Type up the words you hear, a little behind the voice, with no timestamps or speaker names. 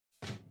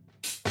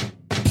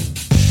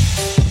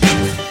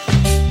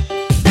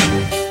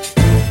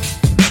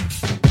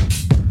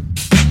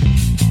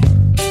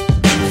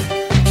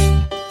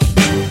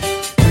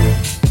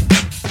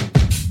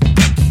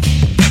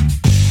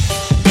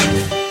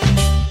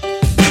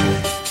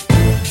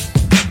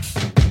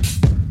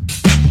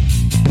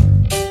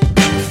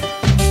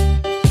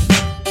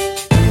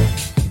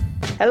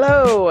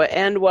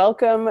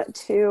welcome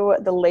to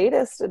the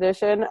latest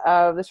edition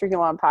of the Streaking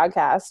Lawn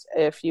podcast.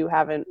 If you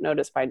haven't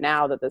noticed by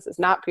now that this is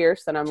not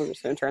Pierce, then I'm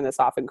just going to turn this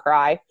off and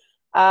cry.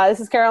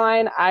 This is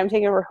Caroline. I'm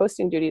taking over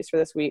hosting duties for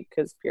this week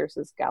because Pierce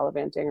is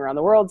gallivanting around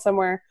the world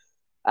somewhere.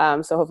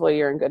 So hopefully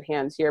you're in good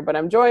hands here. But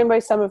I'm joined by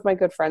some of my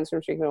good friends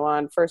from Streaking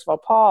Lawn. First of all,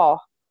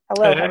 Paul.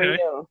 Hello, how are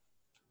you?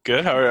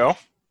 Good, how are you?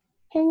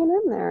 Hanging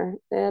in there.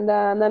 And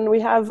then we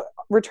have,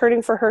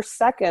 returning for her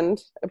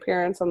second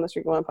appearance on the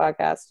Streaking Lawn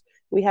podcast,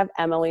 we have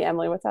Emily.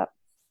 Emily, what's up?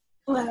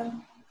 Hello.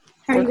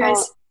 How are you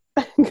guys?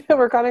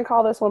 We're going to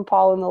call this one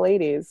Paul and the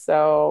Ladies.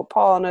 So,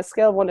 Paul, on a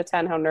scale of 1 to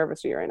 10, how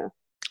nervous are you right now?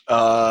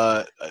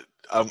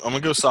 I'm going to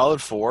go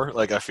solid 4.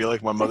 Like, I feel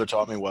like my mother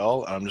taught me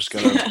well. I'm just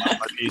going to find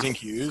my P's and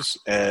Q's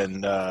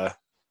and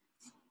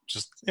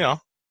just, a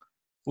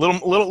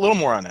little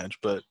more on edge,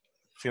 but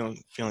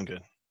feeling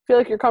good. I feel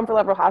like your comfort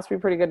level has to be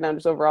pretty good now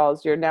just overall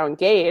as you're now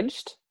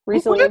engaged.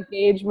 Recently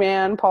engaged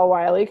man, Paul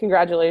Wiley.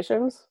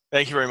 Congratulations.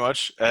 Thank you very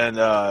much. And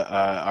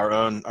our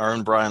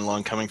own Brian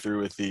Lung coming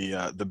through with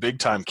the big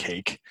time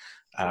cake.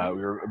 We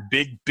were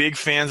big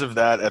fans of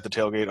that at the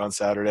tailgate on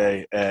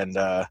Saturday, and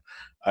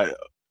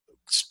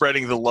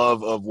spreading the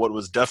love of what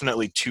was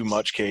definitely too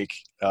much cake,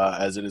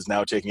 as it is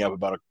now taking up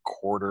about a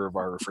quarter of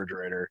our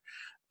refrigerator.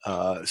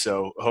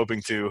 So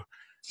hoping to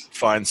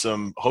find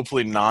some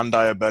hopefully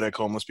non-diabetic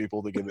homeless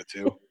people to give it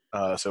to.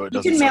 So it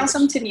doesn't. You can mail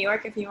some to New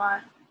York if you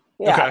want.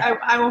 Yeah, okay.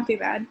 I won't be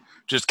bad.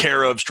 Just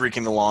care of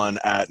Streaking the Lawn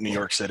at New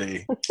York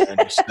City, and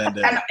just send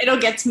it. It'll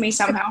get to me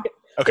somehow.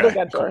 Okay, it'll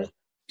get to her.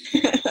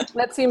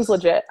 That seems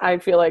legit. I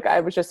feel like I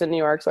was just in New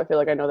York, so I feel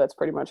like I know that's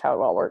pretty much how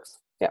it all works.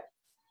 Yeah,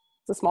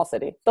 it's a small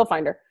city. They'll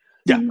find her.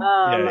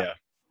 Yeah.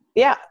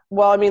 Yeah.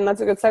 Well, I mean,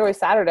 that's a good segue.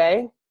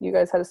 Saturday, you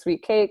guys had a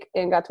sweet cake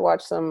and got to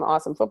watch some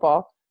awesome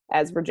football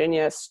as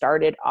Virginia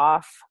started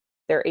off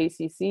their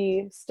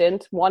ACC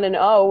stint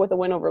 1-0 with a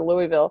win over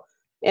Louisville.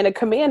 And a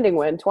commanding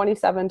win,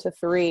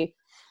 27-3,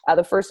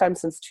 the first time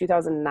since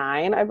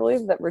 2009, I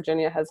believe, that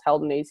Virginia has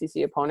held an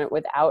ACC opponent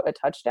without a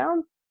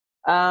touchdown.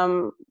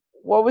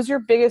 What was your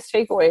biggest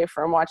takeaway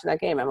from watching that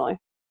game, Emily?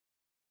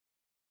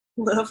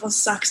 Louisville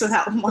sucks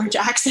without Lamar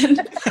Jackson.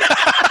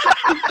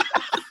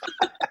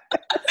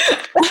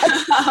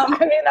 I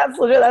mean, that's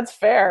legit. That's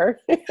fair.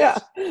 Yeah.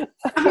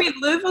 I mean,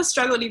 Louisville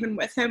struggled even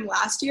with him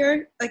last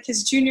year. Like,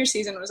 his junior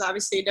season was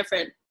obviously a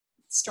different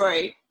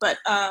story, but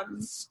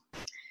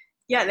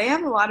yeah, they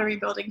have a lot of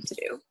rebuilding to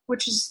do,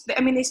 which is,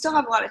 I mean, they still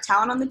have a lot of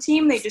talent on the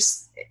team. They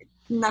just,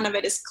 none of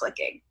it is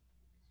clicking,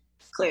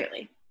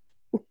 clearly.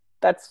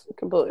 That's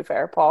completely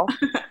fair. Paul?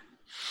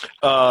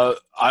 I'm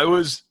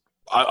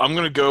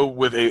going to go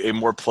with a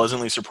more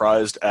pleasantly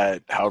surprised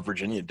at how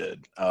Virginia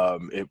did.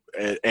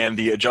 And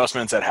the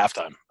adjustments at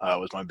halftime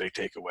was my big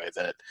takeaway,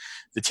 that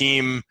the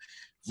team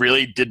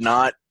really did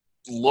not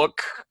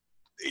look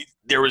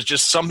 – there was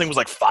just something was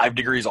like 5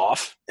 degrees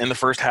off in the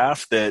first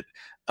half that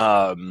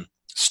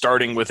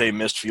starting with a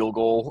missed field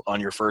goal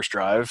on your first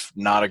drive,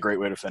 not a great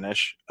way to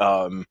finish.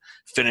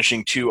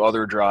 Finishing 2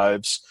 other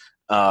drives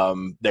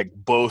that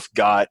both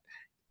got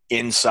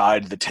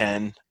inside the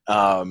 10,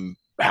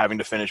 having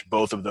to finish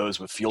both of those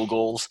with field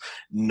goals,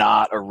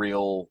 not a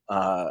real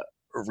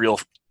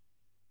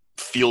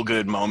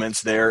feel-good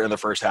moments there in the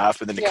first half,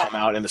 but then to come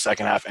out in the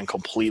second half and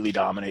completely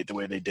dominate the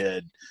way they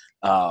did,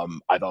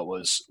 I thought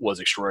was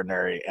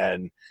extraordinary,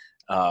 and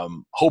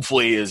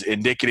hopefully is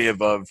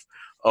indicative of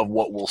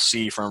what we'll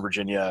see from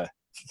Virginia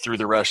through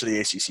the rest of the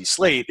ACC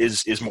slate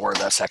is more of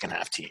that second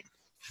half team.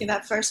 Yeah,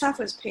 that first half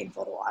was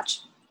painful to watch.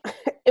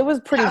 It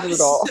was pretty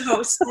brutal.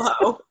 So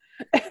slow.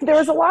 There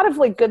was a lot of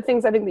good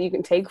things I think that you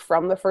can take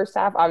from the first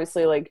half.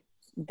 Obviously,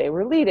 they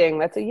were leading.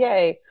 That's a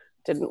yay.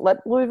 Didn't let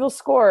Louisville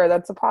score.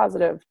 That's a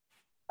positive.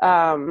 You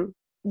saw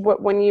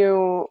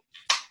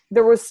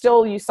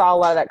a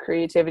lot of that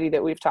creativity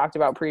that we've talked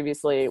about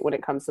previously when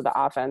it comes to the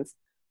offense.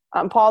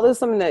 Paul, this is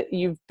something that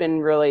you've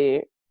been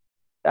really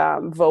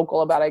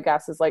vocal about, I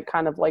guess, is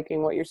kind of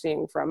liking what you're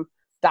seeing from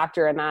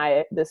Dr. and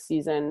I this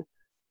season.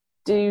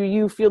 Do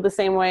you feel the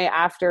same way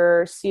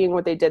after seeing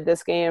what they did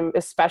this game,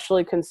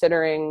 especially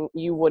considering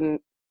you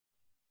wouldn't,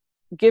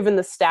 given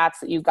the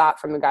stats that you got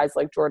from the guys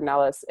like Jordan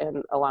Ellis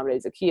and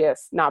Olamide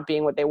Zaccheaus not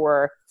being what they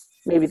were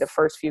maybe the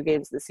first few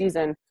games of the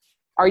season,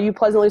 are you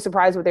pleasantly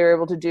surprised what they were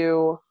able to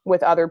do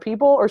with other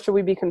people, or should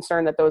we be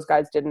concerned that those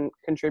guys didn't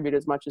contribute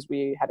as much as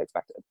we had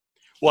expected?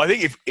 Well, I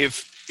think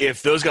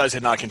if those guys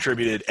had not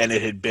contributed and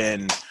it had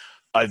been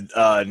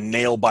a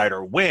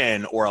nail-biter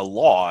win or a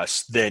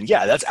loss, then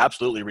yeah, that's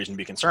absolutely a reason to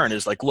be concerned.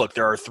 Is look,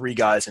 there are 3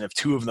 guys, and if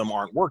 2 of them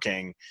aren't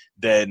working,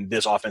 then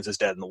this offense is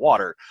dead in the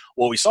water.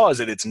 What we saw is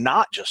that it's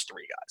not just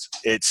 3 guys.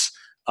 It's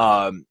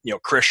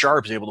Chris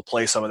Sharp is able to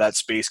play some of that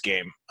space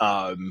game.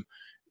 The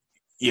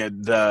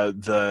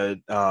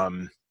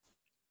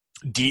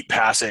deep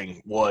passing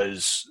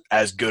was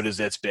as good as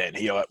it's been.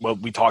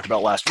 We talked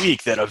about last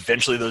week that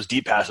eventually those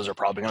deep passes are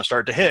probably going to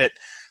start to hit.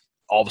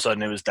 All of a sudden,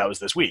 that was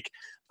this week.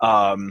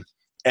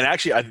 And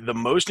actually, the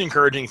most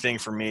encouraging thing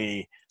for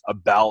me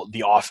about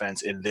the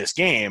offense in this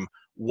game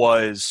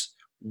was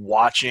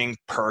watching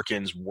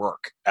Perkins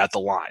work at the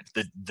line.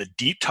 The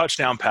deep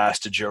touchdown pass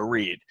to Joe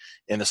Reed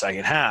in the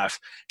second half,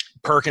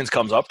 Perkins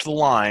comes up to the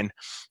line,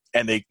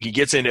 and he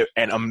gets into it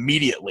and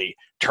immediately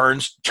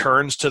turns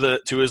to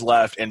his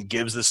left and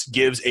gives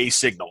a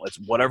signal. It's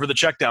whatever the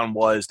check down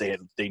was. They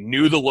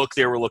knew the look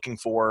they were looking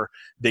for.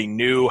 They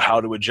knew how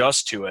to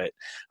adjust to it.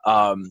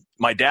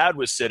 My dad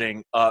was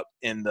sitting up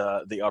in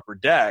the upper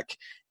deck,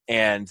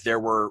 and there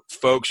were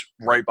folks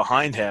right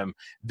behind him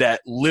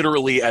that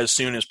literally, as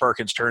soon as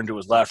Perkins turned to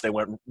his left, they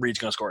went, Reed's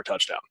going to score a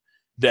touchdown.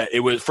 That it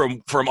was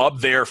from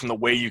up there, from the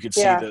way you could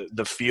see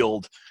the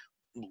field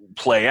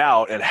play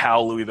out and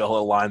how Louisville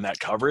aligned that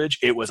coverage.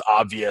 It was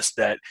obvious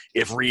that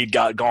if Reed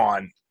got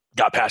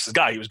past his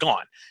guy, he was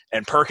gone.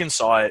 And Perkins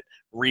saw it.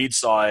 Reed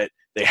saw it.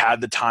 They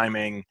had the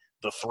timing.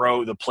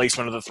 The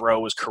placement of the throw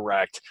was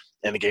correct,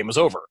 and the game was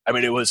over. I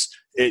mean,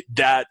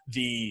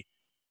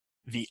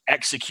 the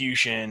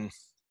execution,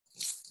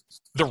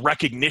 the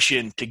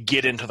recognition to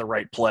get into the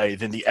right play,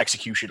 then the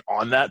execution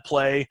on that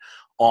play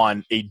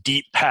on a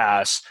deep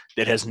pass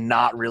that has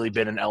not really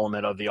been an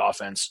element of the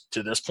offense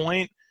to this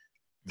point.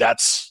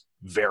 That's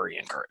very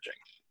encouraging.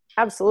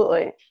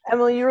 Absolutely.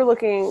 Emily, you were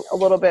looking a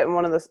little bit in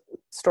one of the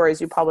stories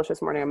you published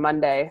this morning on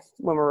Monday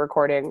when we're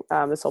recording.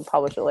 This will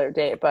publish at a later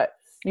date, but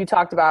you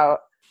talked about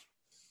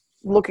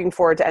looking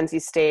forward to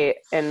NC State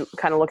and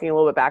kind of looking a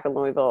little bit back at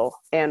Louisville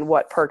and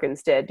what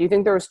Perkins did. Do you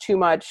think there was too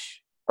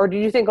much, or do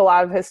you think a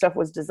lot of his stuff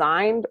was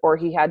designed, or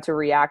he had to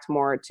react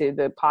more to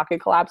the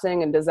pocket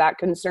collapsing? And does that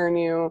concern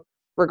you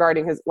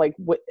regarding his,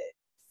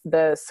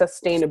 the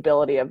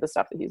sustainability of the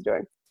stuff that he's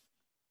doing?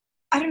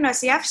 I don't know.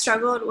 See, I've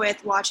struggled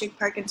with watching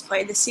Perkins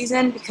play this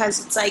season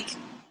because it's like,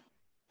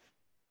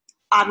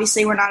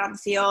 obviously we're not on the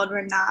field.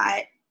 We're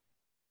not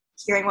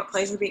hearing what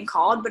plays are being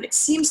called, but it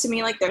seems to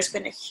me like there's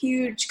been a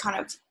huge kind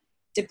of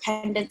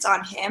dependence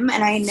on him.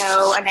 And I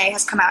know Anae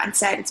has come out and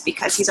said it's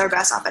because he's our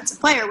best offensive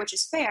player, which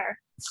is fair.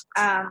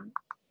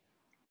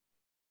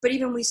 But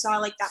even we saw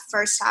like that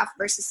first half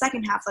versus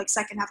second half, like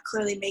second half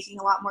clearly making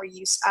a lot more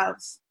use of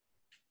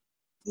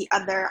the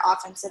other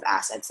offensive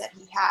assets that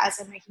he has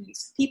and making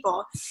use of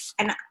people.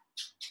 And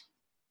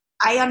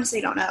I honestly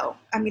don't know.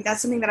 I mean,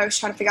 that's something that I was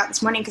trying to figure out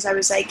this morning because I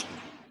was like,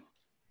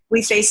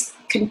 we face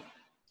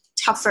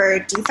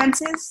tougher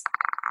defenses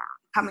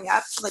coming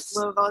up. Like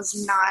Louisville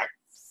is not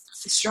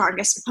the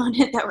strongest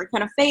opponent that we're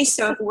going to face.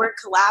 So if we're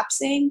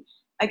collapsing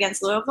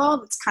against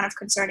Louisville, it's kind of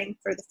concerning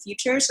for the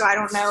future. So I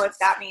don't know if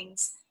that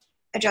means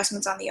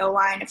adjustments on the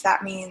O-line, if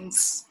that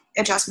means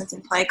adjustments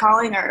in play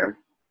calling, or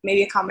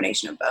maybe a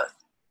combination of both.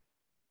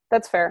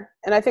 That's fair.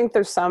 And I think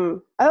there's I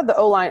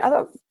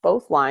thought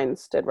both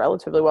lines did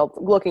relatively well.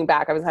 Looking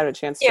back, I haven't had a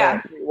chance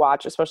to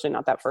rewatch, especially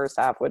not that first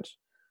half, which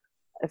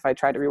if I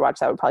tried to rewatch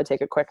that would probably take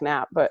a quick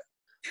nap. But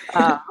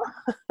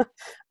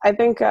I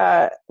think,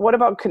 what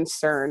about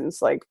concerns?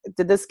 Like,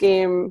 did this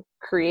game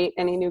create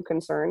any new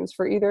concerns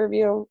for either of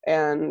you?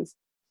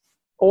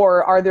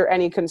 Or are there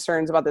any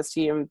concerns about this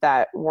team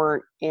that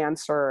weren't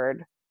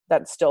answered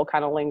that still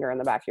kind of linger in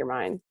the back of your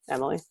mind,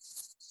 Emily?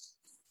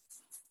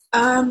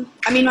 I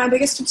mean, my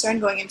biggest concern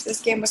going into this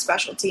game was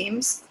special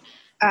teams,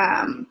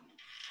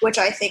 which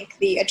I think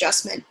the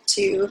adjustment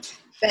to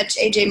bench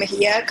AJ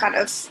Mejia kind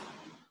of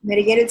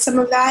mitigated some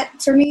of that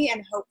for me,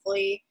 and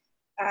hopefully,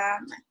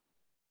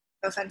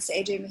 no offense to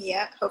AJ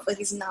Mejia, hopefully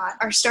he's not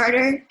our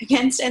starter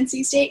against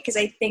NC State, because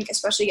I think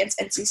especially against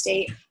NC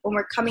State, when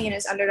we're coming in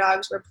as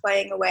underdogs, we're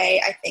playing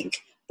away, I think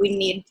we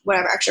need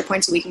whatever extra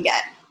points we can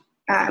get.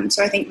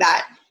 So I think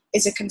that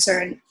is a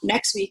concern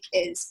next week,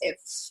 is if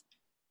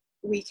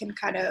we can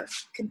kind of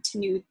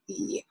continue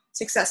the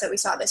success that we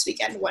saw this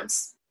weekend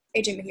once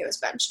AJ Mejia was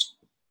benched.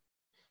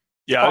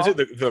 Yeah, I would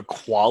say the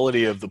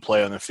quality of the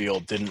play on the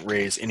field didn't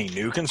raise any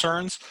new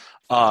concerns.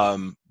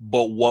 But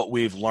what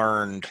we've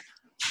learned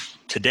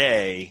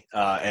today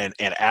and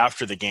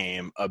after the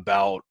game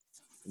about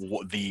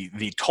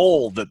the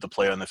toll that the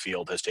play on the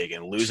field has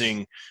taken,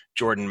 losing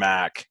Jordan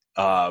Mack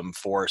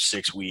for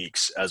 6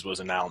 weeks, as was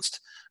announced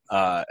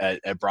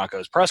at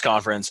Broncos press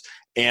conference,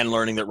 and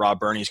learning that Rob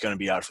Burney's going to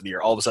be out for the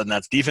year. All of a sudden,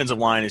 that defensive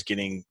line is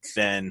getting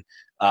thin,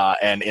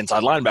 and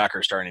inside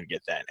linebacker is starting to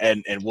get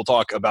thin. And we'll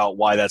talk about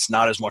why that's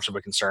not as much of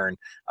a concern,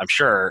 I'm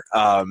sure,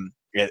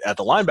 at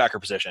the linebacker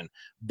position.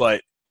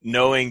 But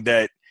knowing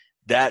that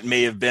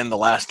may have been the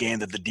last game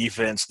that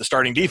the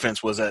starting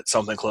defense was at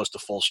something close to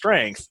full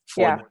strength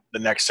for the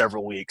next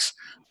several weeks.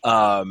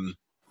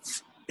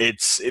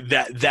 It's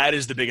that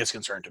is the biggest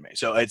concern to me.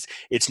 So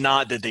it's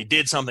not that they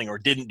did something or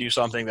didn't do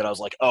something that I was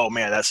like, oh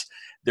man,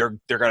 they're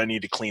going to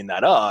need to clean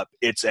that up.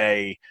 It's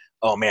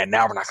oh man,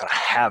 now we're not going to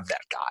have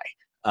that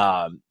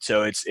guy.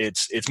 So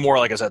it's more,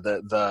 like I said,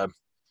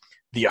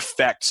 the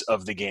effects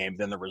of the game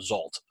than the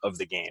result of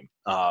the game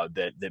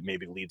that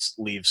maybe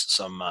leaves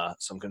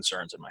some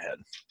concerns in my head.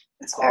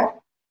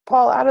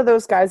 Paul, out of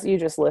those guys that you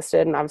just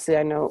listed, and obviously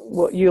I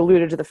know you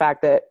alluded to the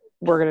fact that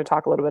we're going to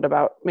talk a little bit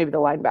about maybe the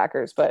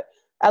linebackers, but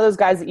out of those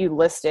guys that you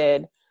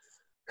listed,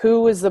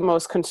 who was the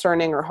most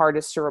concerning or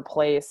hardest to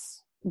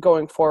replace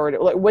going forward?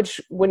 Like,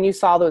 when you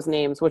saw those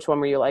names, which one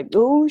were you like,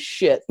 oh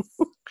shit?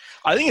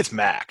 I think it's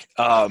Mac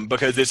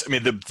because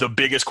the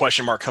biggest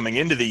question mark coming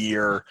into the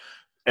year,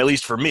 at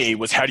least for me,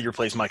 was how do you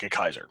replace Micah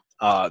Kaiser?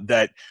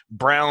 That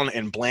Brown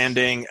and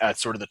Blanding at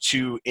sort of the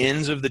two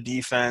ends of the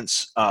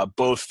defense,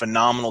 both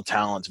phenomenal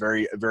talents,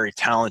 very, very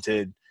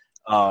talented,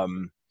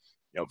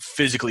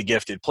 physically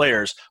gifted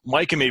players.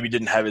 Micah maybe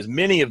didn't have as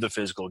many of the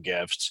physical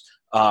gifts,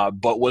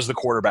 but was the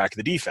quarterback of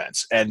the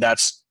defense. And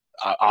that's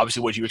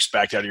obviously what you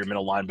expect out of your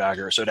middle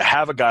linebacker. So to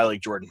have a guy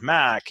like Jordan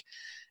Mack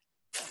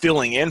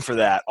filling in for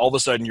that, all of a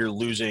sudden you're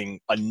losing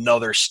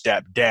another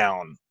step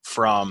down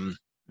from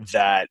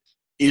that.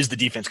 Is the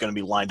defense going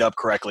to be lined up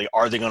correctly?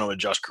 Are they going to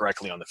adjust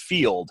correctly on the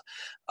field?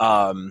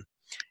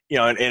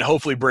 And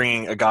hopefully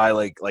bringing a guy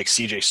like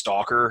CJ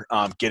Stalker,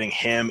 getting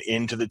him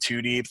into the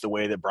two deep the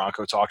way that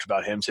Bronco talked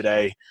about him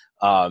today,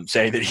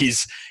 saying that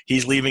he's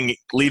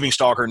leaving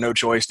Stalker no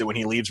choice, that when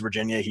he leaves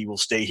Virginia, he will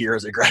stay here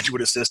as a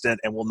graduate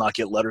assistant and will not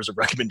get letters of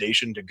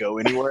recommendation to go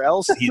anywhere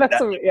else.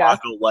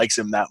 Bronco likes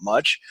him that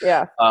much.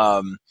 Yeah.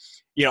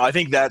 I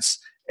think that's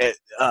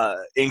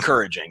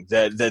encouraging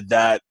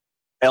that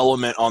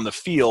element on the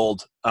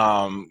field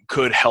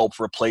could help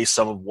replace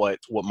some of what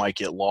might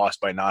get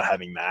lost by not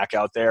having Mac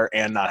out there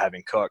and not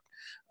having Cook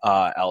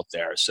out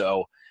there.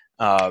 So,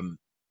 Jordan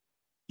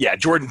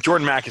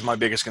Mac is my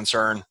biggest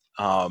concern.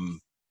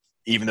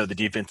 Even though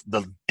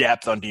the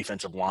depth on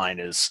defensive line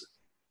is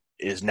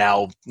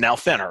now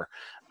thinner,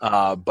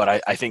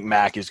 but I think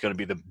Mac is going to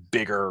be the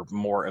bigger,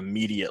 more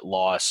immediate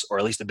loss, or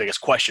at least the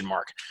biggest question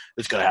mark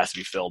that's going to have to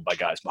be filled by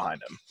guys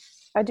behind him.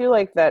 I do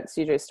like that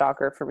CJ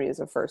Stalker for me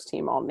is a first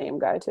team all name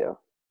guy too.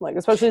 Like,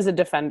 especially as a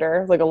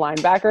defender, like a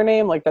linebacker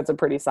name, like that's a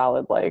pretty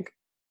solid, like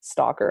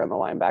Stalker and the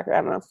linebacker. I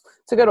don't know.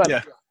 It's a good one.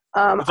 Yeah.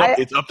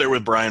 It's up there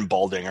with Brian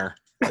Baldinger.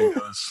 I think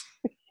that was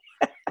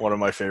one of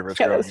my favorites.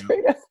 Yeah, that's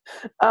pretty good.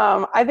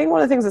 I think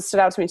one of the things that stood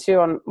out to me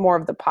too, on more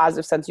of the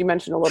positive sense, you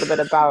mentioned a little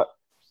bit about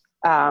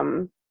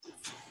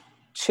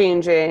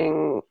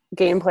changing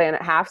game plan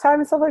at halftime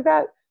and stuff like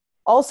that.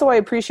 Also, I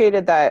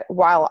appreciated that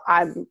while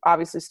I'm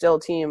obviously still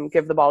team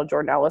give the ball to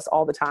Jordan Ellis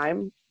all the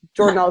time,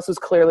 Jordan Ellis was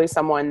clearly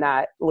someone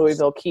that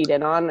Louisville keyed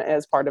in on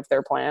as part of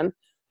their plan.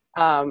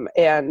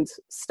 And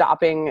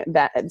stopping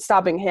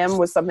him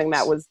was something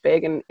that was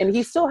big. And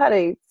he still had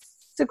a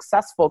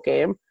successful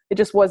game. It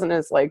just wasn't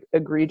as like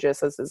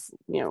egregious as his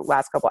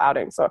last couple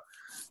outings. So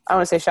I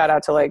want to say shout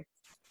out to, like,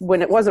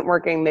 when it wasn't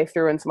working, they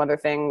threw in some other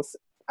things.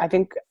 I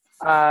think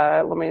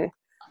let me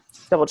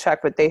double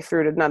check, but they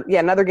threw to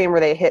another game where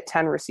they hit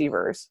 10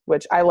 receivers,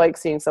 which I like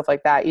seeing stuff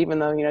like that, even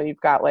though,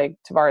 you've got like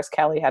Tavares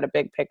Kelly had a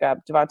big pickup,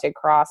 Devontae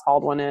Cross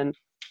hauled one in,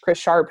 Chris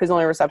Sharp, his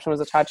only reception was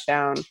a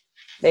touchdown.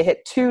 They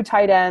hit 2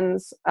 tight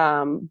ends.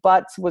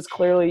 Butts was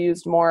clearly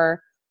used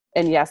more.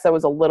 And yes, that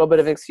was a little bit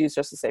of an excuse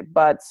just to say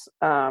Butts.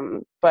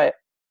 But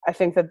I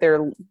think that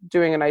they're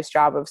doing a nice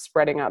job of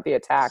spreading out the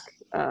attack.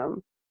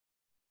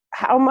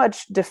 How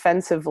much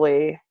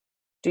defensively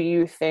do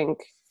you think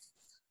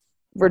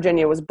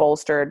Virginia was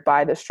bolstered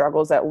by the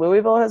struggles that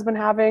Louisville has been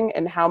having,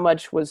 and how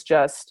much was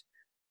just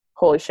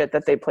holy shit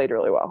that they played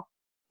really well?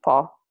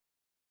 Paul?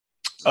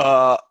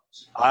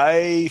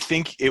 I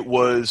think it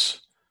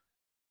was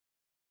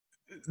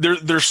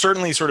there's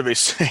certainly sort of a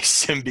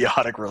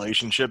symbiotic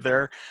relationship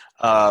there,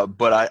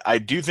 but I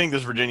do think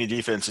this Virginia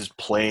defense is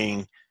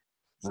playing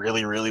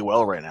really, really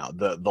well right now.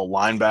 The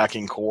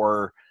linebacking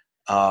core,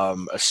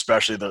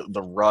 especially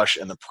the rush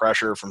and the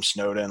pressure from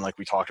Snowden, like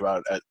we talked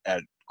about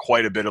at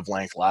quite a bit of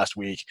length last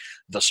week,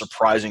 the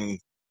surprising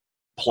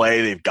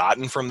play they've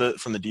gotten from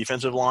the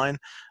defensive line,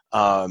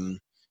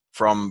 from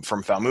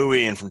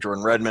Falmouy and from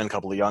Jordan Redmond, a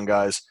couple of young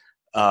guys.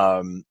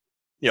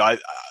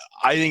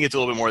 I think it's a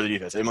little bit more of the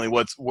defense. Emily,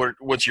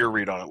 what's your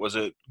read on it? Was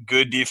it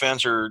good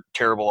defense or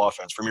terrible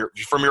offense? From your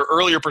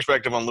earlier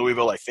perspective on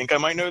Louisville, I think I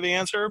might know the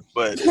answer,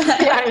 but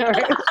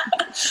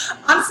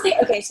honestly,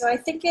 okay. So I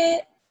think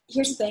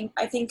here's the thing.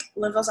 I think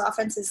Louisville's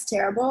offense is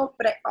terrible,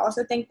 but I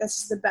also think this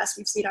is the best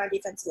we've seen our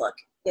defense look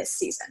this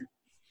season.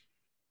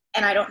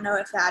 And I don't know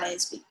if that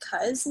is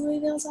because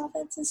Louisville's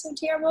offense is so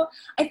terrible.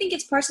 I think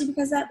it's partially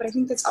because of that, but I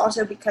think it's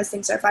also because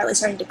things are finally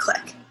starting to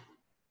click.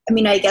 I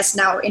mean, I guess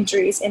now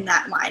injuries in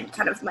that line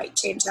kind of might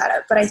change that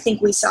up, but I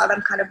think we saw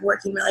them kind of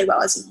working really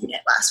well as a unit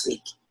last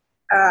week,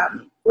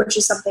 which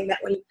is something that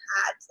when you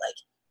had like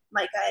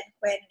Micah and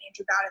Quinn and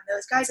Andrew Bowden and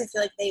those guys, I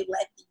feel like they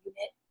led the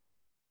unit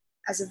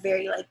as a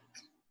very like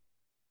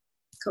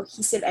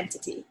cohesive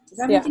entity. Does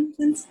that make any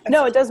sense?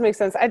 No, it does make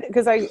sense.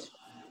 Because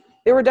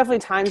there were definitely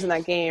times in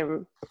that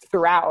game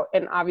throughout,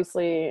 and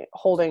obviously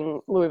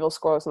holding Louisville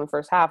scoreless in the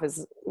first half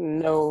is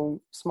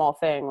no small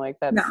thing. Like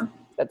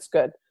that's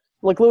good.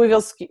 Like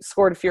Louisville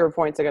scored fewer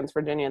points against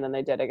Virginia than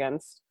they did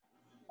against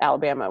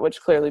Alabama, which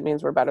clearly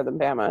means we're better than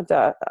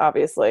Bama,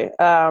 obviously.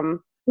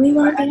 We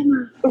want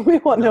Bama. We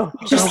want no.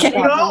 Just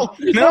kidding. No,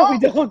 we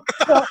don't. No.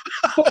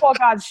 Football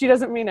gods, she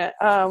doesn't mean it.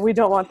 We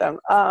don't want them.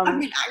 I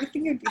mean, I would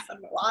think it'd be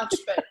fun to watch,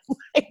 but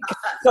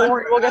don't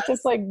worry, we'll get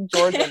this like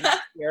Georgia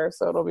next year,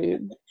 so it'll be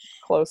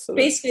close to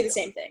basically the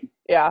same thing.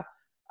 Yeah.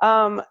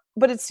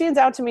 But it stands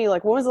out to me,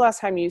 like, when was the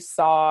last time you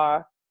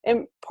saw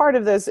and part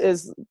of this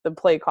is the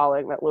play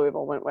calling that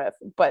Louisville went with,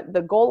 but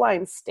the goal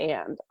line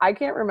stand, I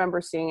can't remember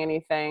seeing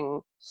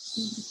anything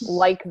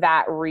like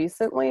that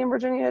recently in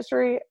Virginia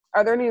history.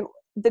 Are there any,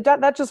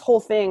 that just whole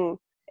thing,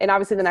 and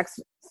obviously the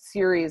next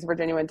series,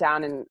 Virginia went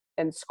down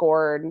and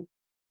scored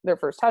their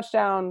first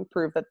touchdown,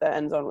 proved that the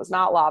end zone was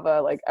not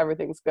lava, like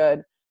everything's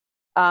good.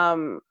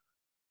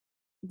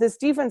 This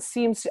defense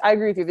seems, I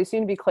agree with you, they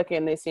seem to be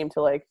clicking, they seem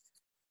to like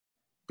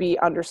be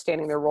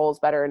understanding their roles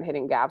better and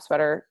hitting gaps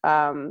better.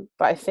 But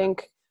I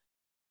think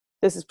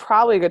this is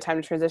probably a good time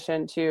to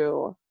transition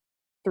to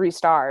 3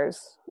 stars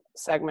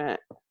segment,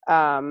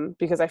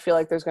 because I feel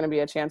like there's going to be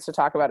a chance to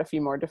talk about a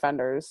few more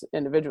defenders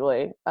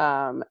individually.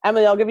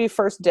 Emily, I'll give you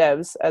first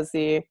dibs as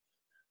the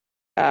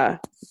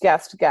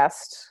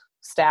guest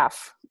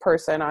staff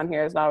person on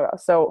here.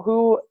 So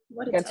who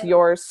gets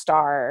your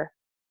star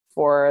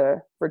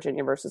for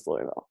Virginia versus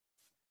Louisville?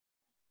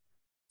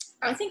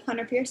 I think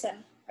Hunter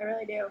Pearson. I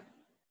really do.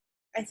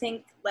 I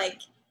think, like,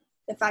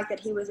 the fact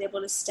that he was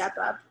able to step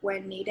up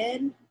when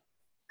needed.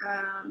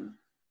 I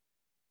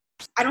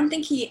don't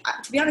think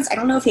to be honest, I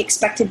don't know if he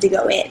expected to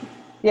go in.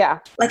 Yeah.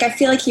 Like, I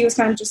feel like he was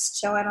kind of just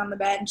chilling on the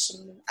bench,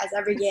 and as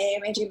every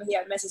game, AJ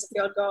Mejia misses a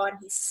field goal, and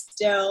he's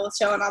still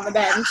chilling on the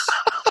bench.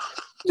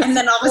 And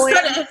then all of a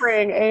sudden,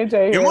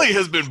 AJ. Emily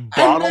has been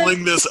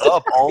bottling this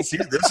up all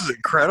season. This is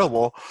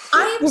incredible.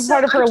 This is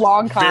part of her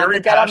long con very to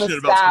get on the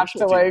passionate about staff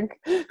to like.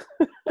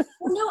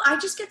 Well, no, I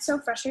just get so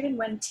frustrated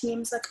when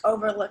teams like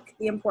overlook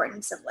the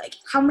importance of like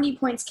how many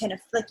points can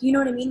you know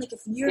what I mean? Like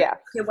if you're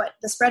okay,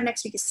 the spread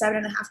next week is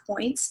 7.5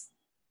 points,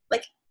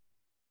 like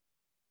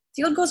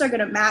field goals are going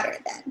to matter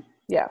then.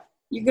 Yeah.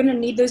 You're going to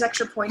need those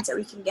extra points that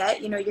we can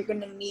get. You know, you're going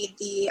to need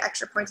the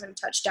extra points on a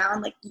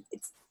touchdown. Like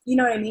it's, you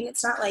know what I mean?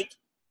 It's not like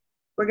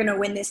we're going to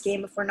win this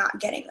game if we're not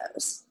getting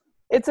those.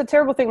 It's a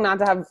terrible thing not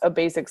to have a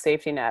basic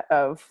safety net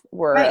of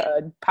we're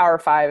a Power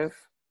 5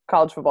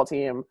 college football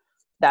team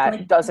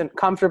that doesn't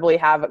comfortably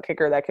have a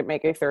kicker that can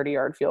make a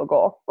 30-yard field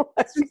goal.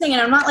 That's the thing,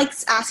 and I'm not like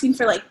asking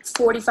for like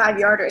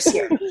 45-yarders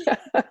here.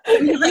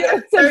 Like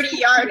a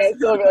 30-yard.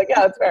 So like,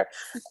 yeah, that's fair.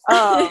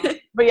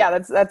 But yeah,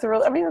 that's a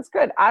real. I mean, that's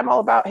good. I'm all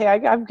about. Hey,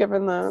 I've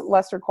given the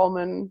Lester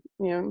Coleman.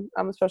 You know,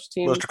 I'm a special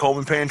team. Lester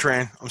Coleman pain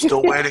train. I'm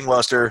still waiting,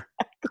 Lester.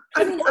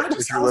 I mean, I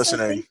just also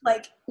think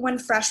like when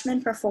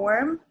freshmen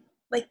perform,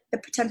 like the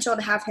potential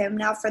to have him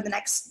now for the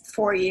next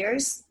 4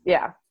 years.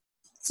 Yeah.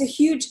 It's a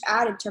huge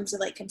add in terms of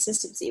like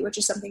consistency, which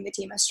is something the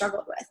team has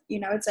struggled with. You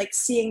know, it's like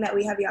seeing that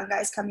we have young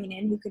guys coming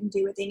in who can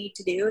do what they need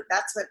to do.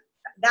 That's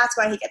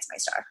why he gets my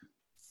star.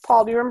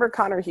 Paul, do you remember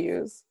Connor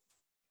Hughes?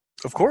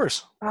 Of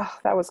course. Oh,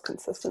 that was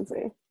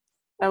consistency.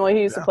 Emily,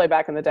 he used to play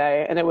back in the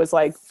day, and it was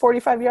like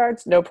 45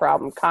 yards, no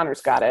problem.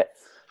 Connor's got it.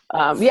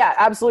 Yeah,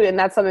 absolutely. And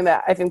that's something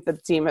that I think the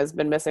team has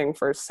been missing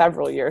for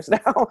several years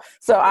now.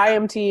 So I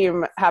am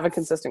team have a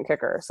consistent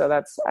kicker. So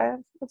that's a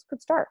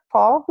good start.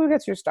 Paul, who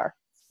gets your star?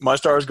 My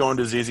star is going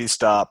to ZZ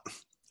Stop.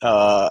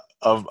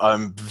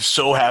 I'm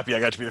so happy I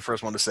got to be the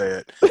first one to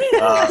say it.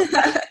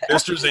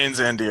 Mr. Zane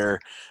Zandier.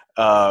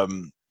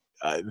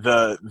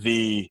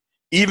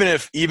 Even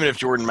if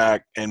Jordan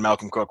Mack and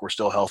Malcolm Cook were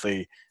still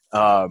healthy,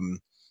 what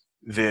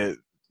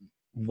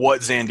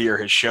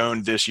Zandier has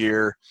shown this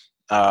year,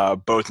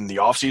 both in the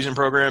offseason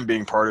program,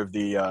 being part of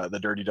the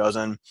Dirty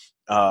Dozen,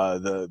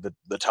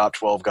 the top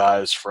 12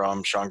 guys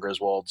from Sean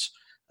Griswold's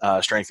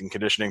strength and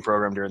conditioning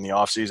program during the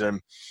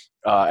offseason,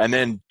 and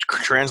then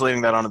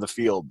translating that onto the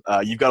field.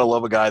 You've got to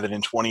love a guy that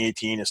in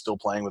 2018 is still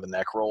playing with a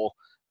neck roll.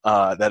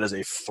 That is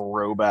a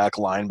throwback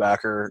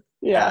linebacker.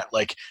 Yeah.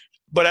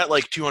 But at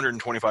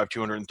 225,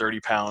 230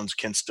 pounds,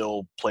 can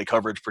still play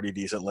coverage pretty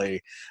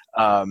decently.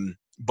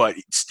 But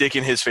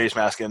sticking his face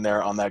mask in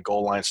there on that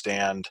goal line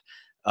stand,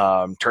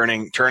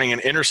 turning an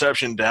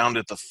interception down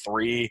at the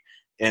 3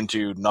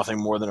 into nothing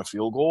more than a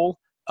field goal.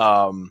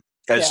 Soon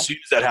as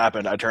that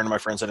happened, I turned to my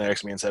friend sitting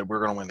next to me and said, "We're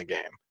going to win the game."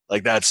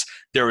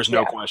 There was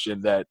no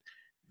question that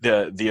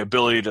the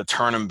ability to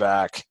turn him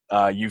back,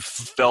 you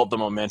felt the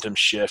momentum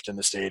shift in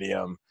the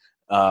stadium.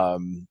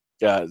 And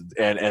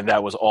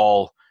that was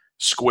all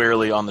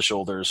squarely on the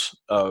shoulders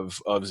of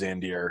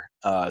Zandier.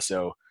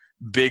 So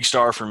big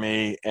star for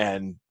me,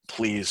 and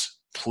please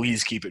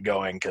keep it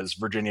going, because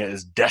Virginia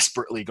is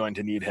desperately going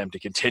to need him to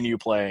continue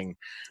playing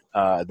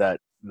that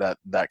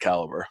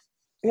caliber.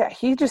 Yeah,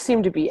 he just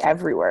seemed to be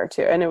everywhere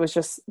too, and it was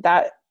just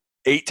that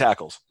 8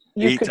 tackles.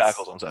 8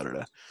 tackles on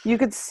Saturday. You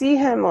could see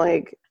him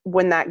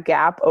when that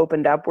gap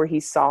opened up where he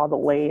saw the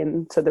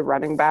lane to the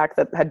running back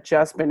that had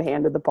just been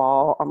handed the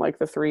ball on the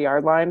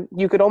 3-yard line.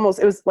 You could almost,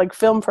 it was like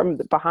film from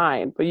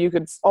behind, but you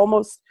could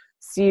almost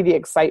see the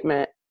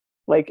excitement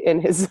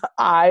in his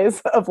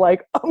eyes of I'm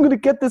going to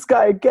get this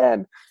guy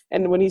again.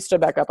 And when he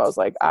stood back up, I was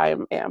like, I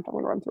am amped. I'm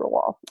going to run through a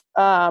wall.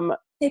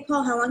 Hey,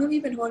 Paul, how long have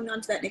you been holding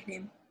on to that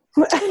nickname?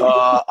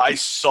 I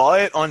saw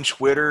it on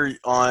Twitter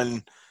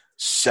on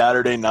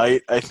Saturday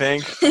night, I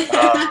think.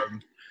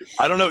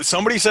 I don't know.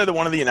 Somebody said that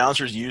one of the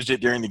announcers used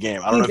it during the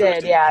game. I don't know He if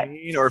it did, yeah. was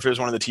Kane or if it was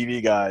one of the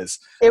TV guys.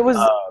 It was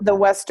the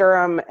Wes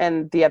Durham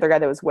and the other guy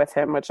that was with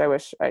him, which I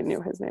wish I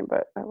knew his name,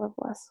 but I love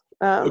Wes.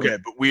 Okay,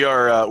 but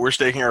we're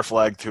staking our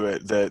flag to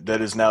it.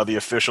 That is now the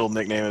official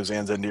nickname of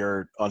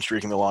Zanzinder on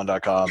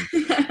StreakingTheLawn.com.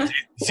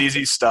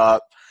 ZZ's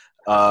Stop.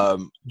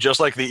 Just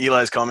like the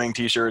Eli's Coming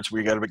T-shirts,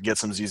 we got to get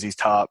some ZZ's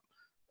Top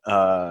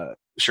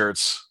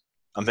shirts.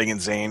 I'm thinking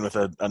Zane with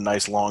a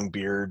nice long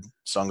beard,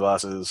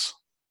 sunglasses.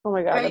 Oh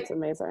my god, Right. that's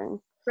amazing.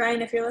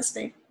 Brian, if you're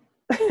listening.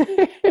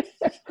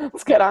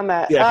 Let's get on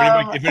that.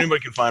 Yeah, if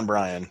anybody can find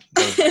Brian.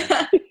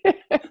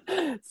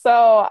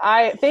 So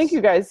I thank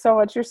you guys so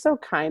much. You're so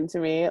kind to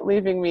me,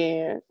 leaving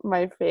me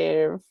my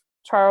fave,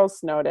 Charles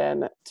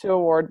Snowden, to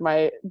award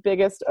my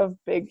biggest of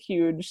big,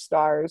 huge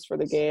stars for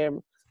the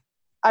game.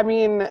 I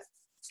mean,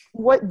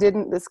 what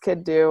didn't this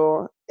kid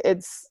do?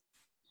 It's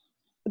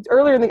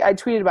earlier in I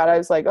tweeted about it. I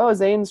was like, "Oh,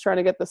 Zane's trying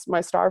to get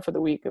my star for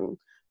the week,"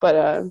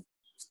 but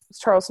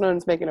Charles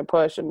Snowden's making a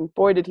push, and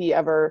boy, did he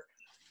ever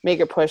make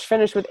a push.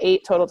 Finished with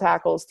 8 total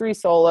tackles, 3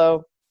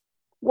 solo,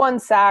 1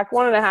 sack,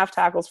 1.5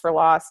 tackles for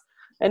loss,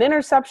 an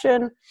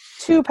interception,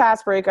 2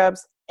 pass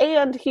breakups,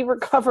 and he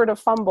recovered a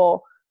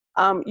fumble.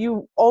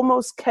 You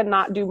almost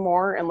cannot do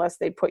more unless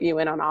they put you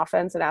in on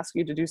offense and ask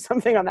you to do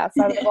something on that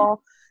side of the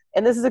ball.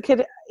 And this is a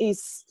kid,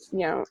 he's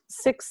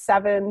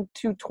 6'7",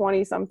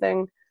 220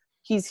 something.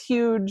 He's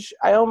huge.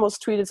 I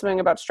almost tweeted something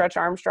about Stretch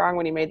Armstrong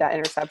when he made that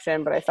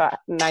interception, but I thought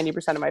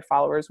 90% of my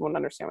followers wouldn't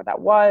understand what that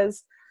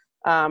was.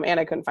 And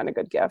I couldn't find a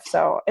good GIF.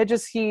 So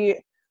he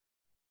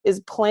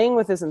is playing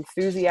with his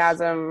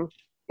enthusiasm,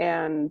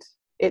 and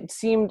it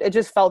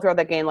just felt throughout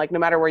that game, like no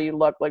matter where you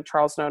look, like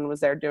Charles Snowden was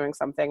there doing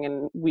something,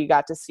 and we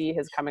got to see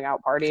his coming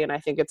out party. And I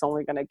think it's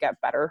only going to get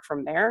better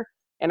from there.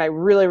 And I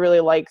really,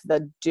 really like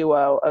the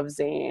duo of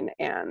Zane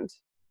and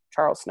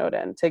Charles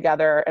Snowden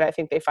together. And I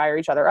think they fire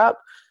each other up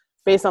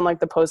based on like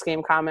the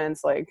post-game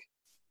comments. Like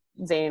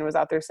Zane was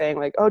out there saying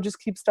like, "Oh, just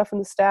keep stuff in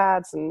the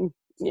stats and,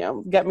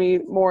 get me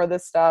more of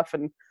this stuff."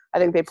 And I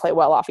think they play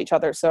well off each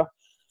other. So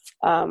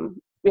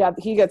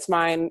he gets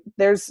mine.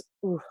 It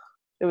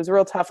was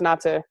real tough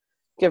not to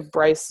give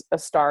Bryce a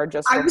star.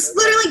 I was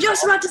literally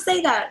just about to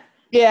say that.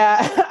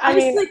 Yeah. I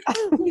mean, was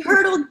like, he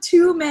hurdled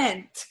 2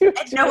 men,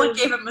 and no one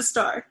gave him a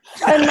star.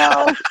 I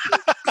know.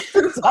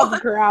 Tough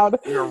crowd.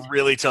 You're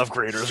really tough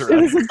graders, right?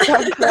 It was a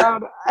tough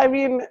crowd. I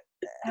mean,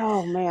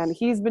 oh man,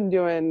 he's been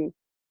doing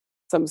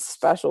some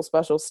special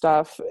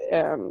stuff.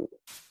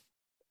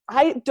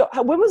 I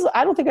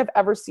don't think I've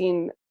ever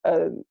seen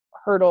a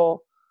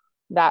hurdle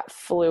that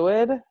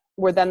fluid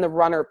where then the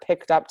runner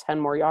picked up 10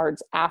 more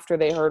yards after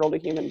they hurdled a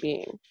human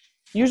being.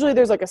 Usually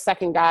there's like a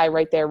second guy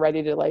right there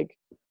ready to like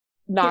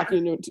knock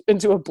you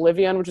into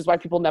oblivion, which is why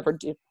people never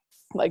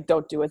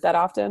don't do it that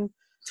often.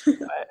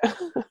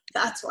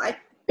 That's why.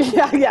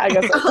 Yeah, I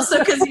guess. Also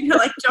because,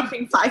 like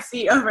jumping 5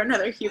 feet over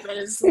another human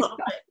is a little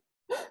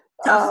bit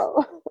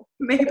tough.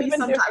 Maybe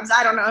sometimes.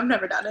 I don't know. I've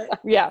never done it.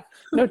 Yeah,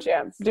 no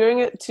chance. Doing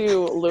it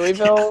to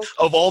Louisville.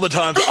 Of all the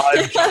times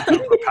I've jumped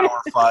over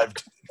Power 5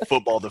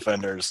 football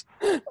defenders,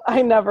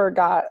 I never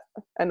got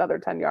another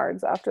 10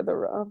 yards after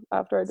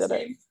I did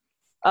it.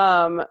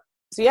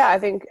 So yeah, I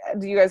think,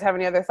 do you guys have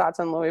any other thoughts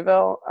on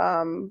Louisville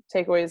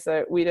takeaways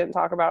that we didn't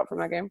talk about from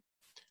that game?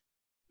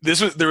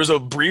 There was a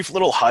brief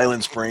little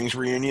Highland Springs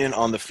reunion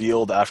on the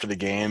field after the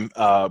game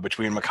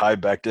between Mekhi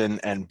Becton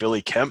and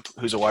Billy Kemp,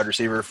 who's a wide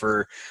receiver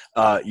for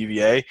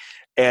UVA.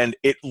 And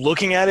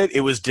looking at it,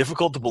 it was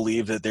difficult to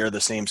believe that they're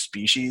the same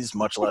species,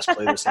 much less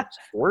play the same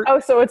sport. Oh,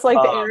 so it's like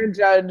the Aaron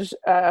Judge,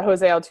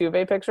 Jose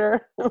Altuve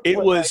picture? It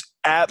was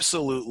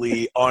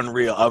absolutely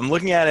unreal. I'm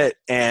looking at it,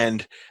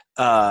 and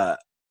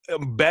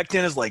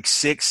Becton is like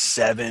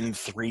 6'7",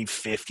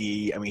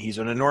 350. I mean, he's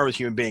an enormous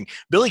human being.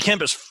 Billy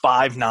Kemp is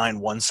 5'9",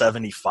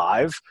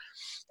 175.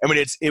 I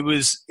mean, it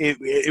was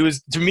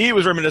to me, it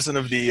was reminiscent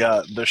of the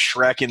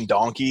Shrek and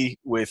Donkey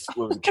with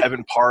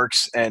Kevin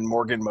Parks and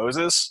Morgan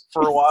Moses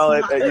for a while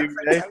at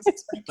UVA.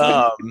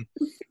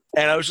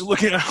 And I was just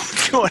looking at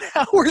him going,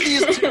 how are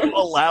these two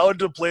allowed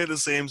to play the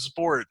same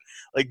sport?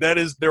 Like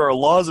there are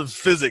laws of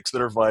physics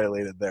that are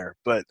violated there.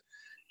 But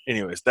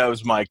anyways, that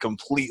was my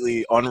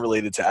completely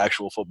unrelated to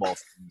actual football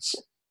things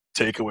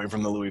takeaway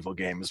from the Louisville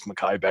game. Is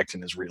Mekhi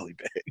Becton is really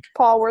big.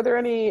 Paul, were there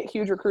any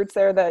huge recruits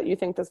there that you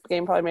think this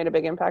game probably made a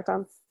big impact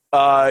on?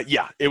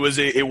 Yeah, it was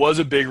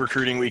a big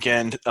recruiting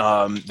weekend.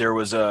 There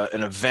was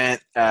an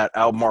event at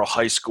Albemarle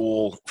High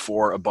School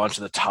for a bunch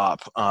of the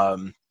top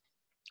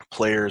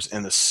players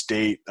in the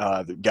state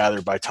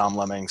gathered by Tom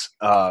Lemmings.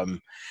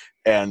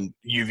 And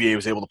UVA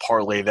was able to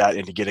parlay that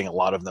into getting a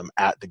lot of them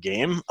at the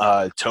game.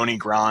 Tony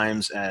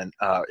Grimes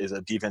is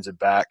a defensive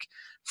back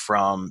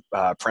from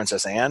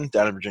Princess Anne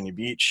down in Virginia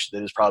Beach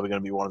that is probably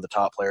going to be one of the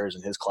top players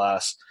in his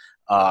class.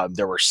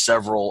 There were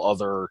several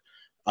other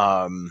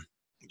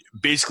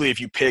basically, if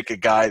you pick a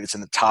guy that's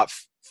in the top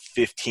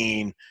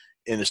 15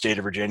 in the state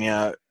of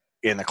Virginia,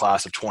 in the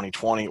class of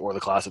 2020 or the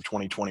class of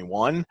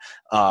 2021,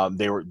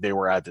 they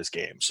were at this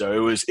game.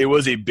 So it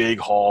was a big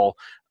haul.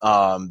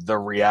 The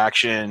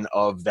reaction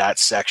of that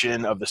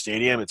section of the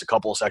stadium, it's a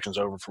couple of sections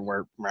over from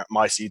where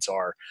my seats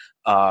are.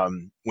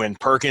 When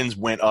Perkins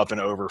went up and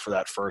over for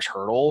that first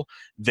hurdle,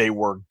 they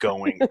were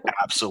going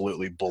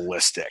absolutely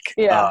ballistic.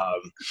 Yeah.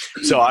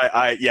 So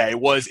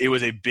it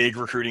was a big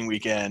recruiting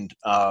weekend,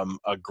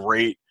 a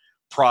great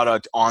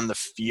product on the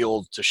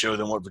field to show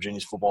them what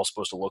Virginia's football is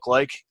supposed to look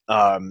like,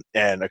 and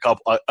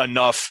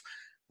enough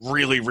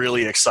really,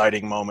 really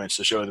exciting moments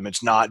to show them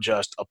it's not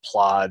just a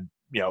plod,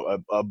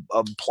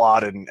 a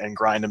plot and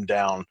grind them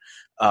down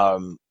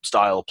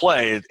style of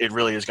play. It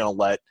really is going to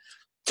let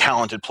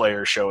talented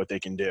players show what they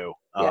can do.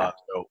 So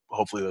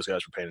hopefully those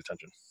guys were paying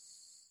attention.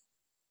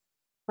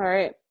 All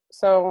right.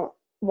 So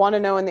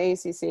 1-0 in the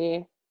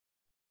ACC.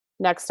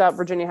 Next up,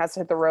 Virginia has to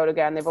hit the road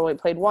again. They've only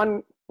played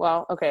one.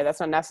 Well, okay,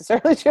 that's not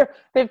necessarily true.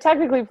 They've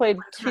technically played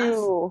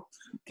 2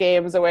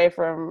 games away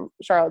from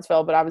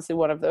Charlottesville, but obviously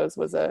one of those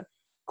was a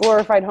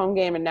glorified home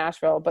game in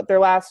Nashville. But their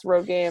last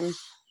road game,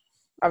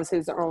 obviously,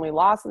 is their only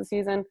loss of the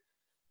season.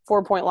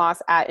 4-point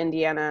loss at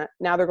Indiana.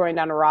 Now they're going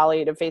down to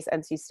Raleigh to face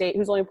NC State,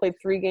 who's only played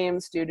 3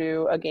 games due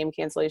to a game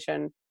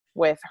cancellation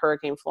with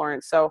Hurricane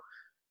Florence. So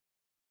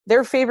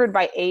they're favored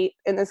by 8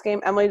 in this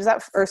game. Emily, does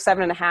that, or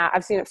 7.5?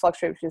 I've seen it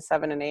fluctuate between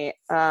 7 and 8.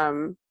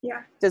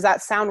 Yeah. Does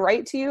that sound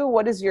right to you?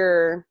 What is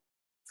your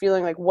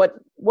feeling like? What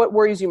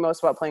worries you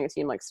most about playing a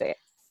team like State?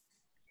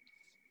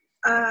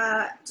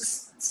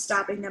 Just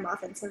stopping them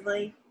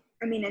offensively.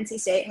 I mean, NC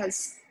State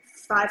has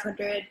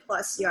 500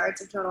 plus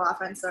yards of total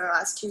offense in their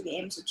last 2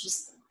 games, which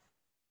is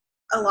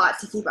a lot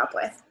to keep up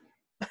with.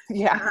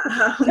 Yeah.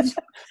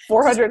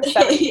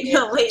 470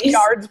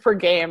 yards per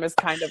game is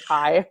kind of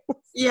high.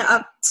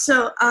 Yeah.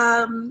 So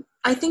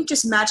I think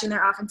just matching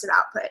their offensive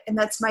output, and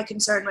that's my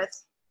concern with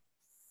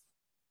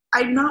 –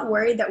 I'm not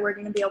worried that we're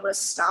going to be able to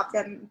stop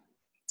them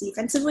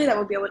defensively, that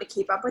we'll be able to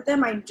keep up with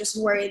them. I'm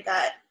just worried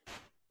that,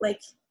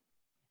 like,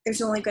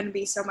 there's only going to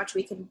be so much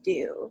we can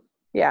do.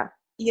 Yeah.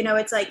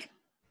 It's like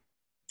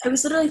 – I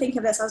was literally thinking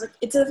of this. I was like,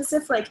 it's as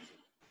if, like,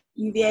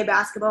 UVA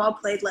basketball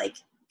played, like,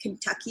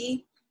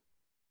 Kentucky.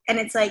 And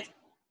it's like,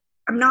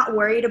 I'm not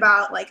worried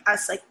about, like,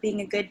 us, like,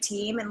 being a good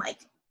team and, like,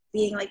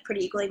 being, like,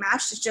 pretty equally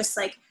matched. It's just,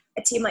 like,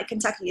 a team like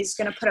Kentucky is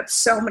going to put up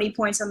so many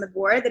points on the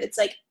board that it's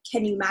like,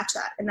 can you match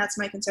that? And that's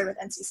my concern with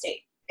NC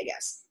State, I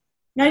guess.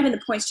 Not even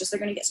the points, just they're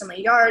going to get so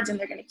many yards and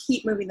they're going to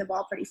keep moving the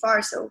ball pretty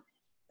far. So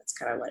that's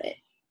kind of what it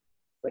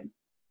would,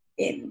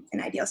 in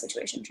an ideal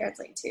situation,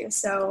 translate to.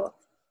 So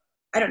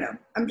I don't know.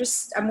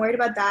 I'm worried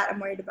about that. I'm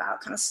worried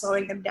about kind of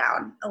slowing them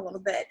down a little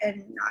bit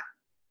and not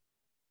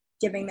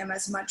giving them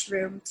as much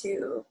room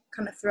to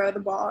kind of throw the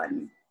ball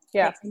and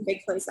make some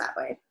big plays that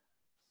way.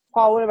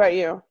 Paul, what about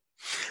you?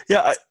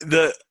 Yeah,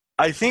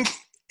 I think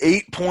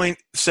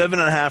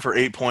 7.5 or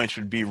 8 points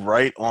would be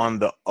right on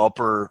the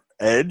upper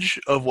edge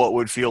of what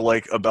would feel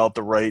like about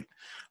the right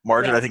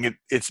margin. Yeah. I think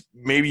it's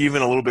maybe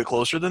even a little bit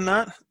closer than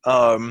that.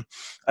 I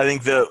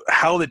think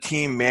how the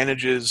team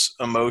manages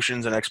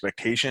emotions and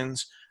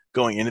expectations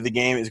going into the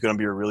game is going to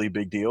be a really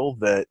big deal.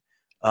 That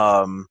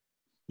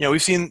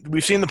we've seen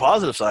the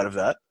positive side of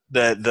that.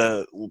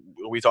 That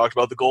we talked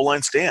about the goal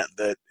line stand.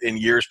 That in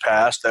years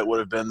past that would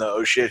have been the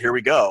oh shit, here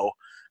we go.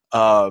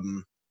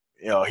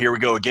 Here we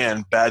go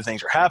again. Bad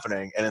things are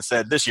happening, and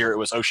instead this year it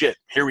was oh shit,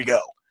 here we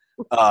go.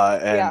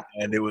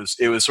 And it was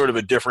sort of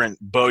a different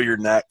bow your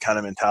neck kind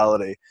of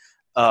mentality.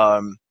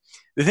 The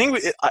thing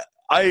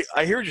I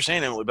hear what you're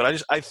saying, Emily,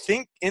 but I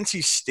think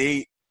NC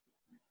State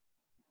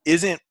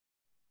isn't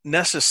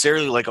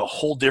necessarily like a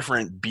whole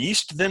different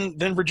beast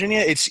than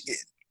Virginia.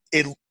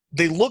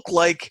 They look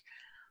like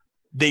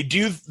they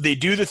do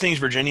the things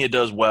Virginia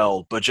does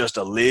well, but just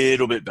a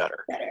little bit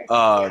better.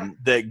 I'm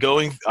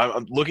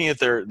looking at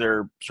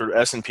their sort of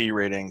S&P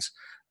ratings.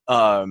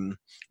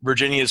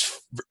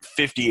 Virginia's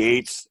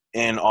 58th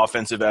in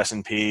offensive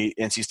S&P.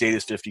 NC State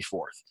is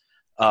 54th.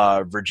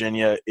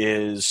 Virginia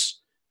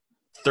is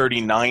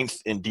 39th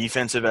in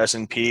defensive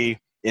S&P.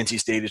 NC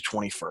State is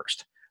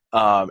 21st.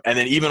 And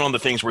then even on the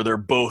things where they're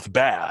both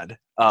bad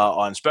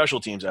on special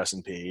teams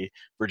S&P,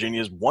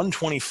 Virginia's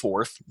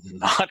 124th,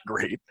 not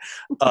great.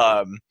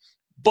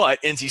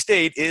 But NC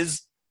State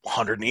is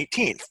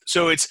 118th.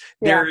 So it's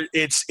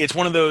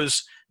one of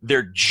those,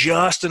 they're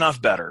just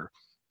enough better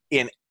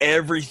in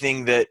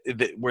everything that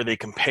where they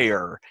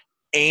compare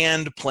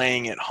and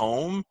playing at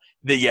home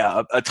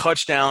that a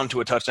touchdown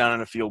to a touchdown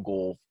and a field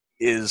goal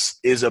is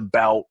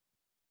about,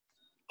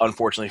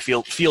 unfortunately,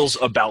 feels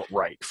about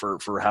right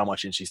for how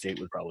much NC State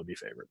would probably be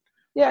favored.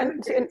 Yeah,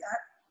 and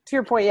to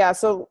your point, yeah.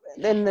 So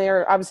then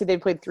obviously they've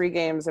played 3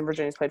 games and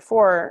Virginia's played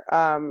 4.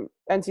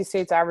 NC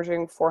State's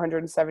averaging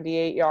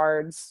 478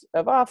 yards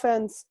of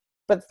offense,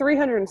 but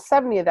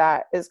 370 of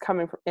that is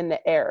coming in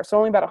the air. So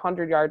only about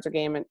 100 yards a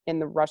game in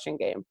the rushing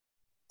game.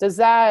 Does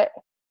that,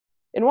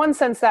 in one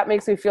sense, that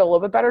makes me feel a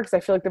little bit better because I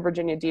feel like the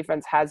Virginia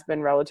defense has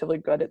been relatively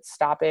good at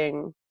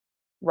stopping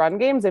run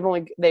games.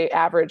 They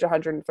average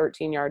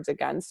 113 yards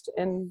against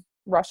in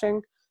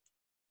rushing.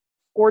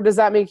 Or does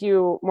that make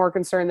you more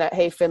concerned that,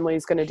 hey,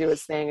 Finley's going to do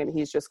his thing and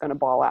he's just going to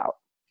ball out?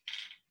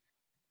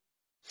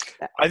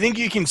 I think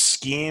you can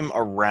scheme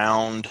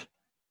around –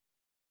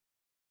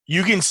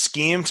 you can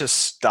scheme to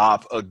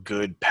stop a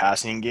good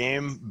passing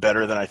game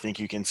better than I think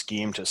you can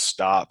scheme to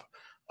stop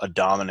a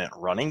dominant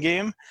running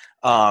game.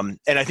 And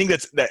I think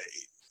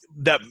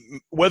that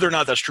whether or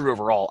not that's true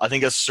overall, I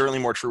think that's certainly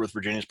more true with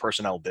Virginia's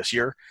personnel this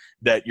year,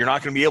 that you're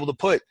not going to be able to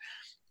put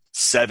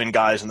 7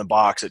 guys in the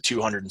box at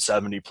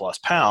 270 plus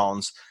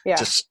pounds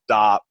to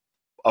stop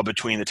a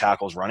between the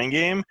tackles running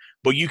game,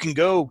 but you can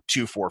go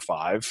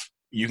 2-4-5,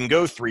 you can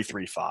go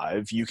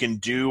 3-3-5, you can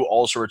do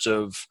all sorts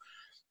of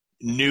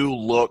new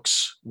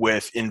looks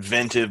with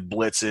inventive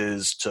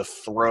blitzes to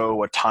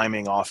throw a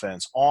timing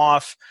offense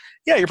off.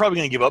 Yeah, you're probably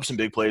going to give up some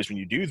big plays when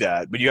you do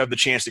that, but you have the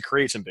chance to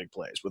create some big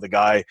plays with a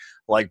guy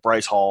like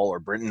Bryce Hall or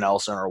Brenton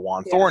Nelson or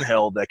Juan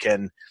Thornhill that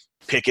can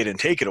pick it and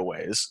take it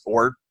away,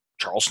 or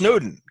Charles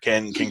Snowden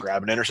can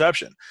grab an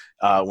interception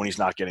when he's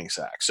not getting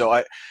sacked. So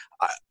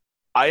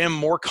I am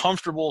more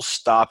comfortable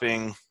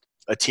stopping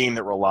a team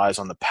that relies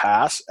on the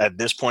pass at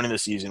this point in the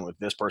season with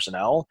this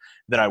personnel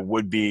than I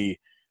would be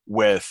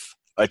with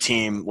a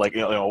team like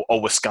a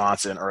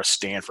Wisconsin or a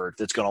Stanford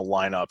that's going to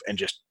line up and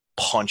just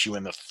punch you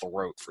in the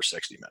throat for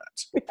 60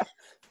 minutes.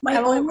 My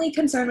only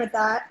concern with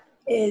that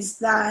is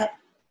that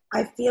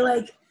I feel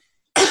like,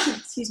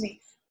 excuse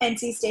me,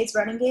 NC State's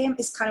running game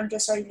is kind of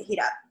just starting to heat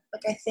up.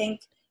 Like, I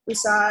think we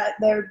saw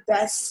their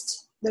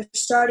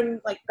starting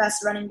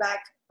best running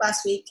back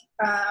last week.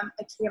 I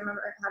can't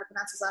remember how to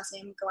pronounce his last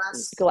name.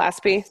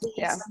 Gillespie.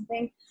 Yeah.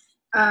 Something.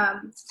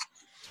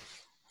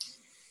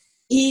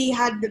 He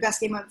had the best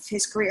game of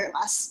his career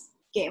last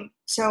game.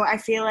 So I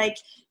feel like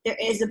there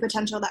is the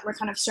potential that we're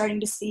kind of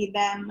starting to see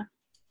them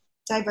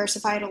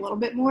diversify it a little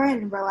bit more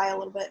and rely a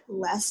little bit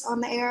less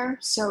on the air.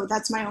 So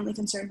that's my only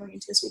concern going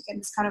into this weekend,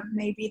 is kind of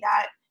maybe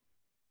that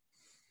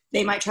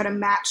they might try to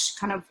match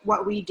kind of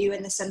what we do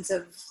in the sense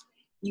of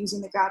using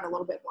the ground a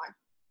little bit more.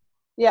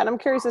 Yeah, and I'm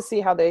curious to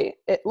see how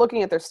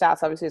looking at their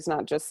stats, obviously it's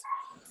not just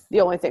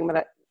the only thing that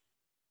it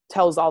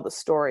tells all the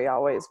story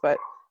always, but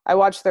I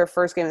watched their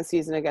first game of the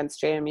season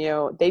against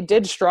JMU. They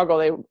did struggle.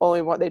 They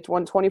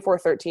won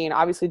 24-13.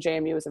 Obviously,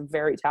 JMU is a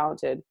very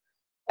talented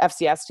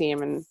FCS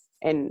team,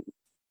 and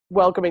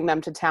welcoming them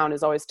to town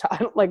is always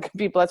tough. Like,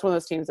 people, that's one of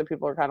those teams that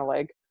people are kind of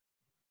like,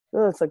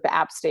 oh, it's like the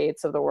App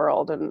States of the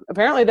world, and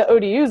apparently the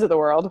ODUs of the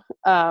world.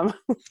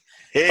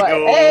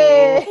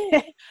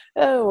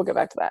 We'll get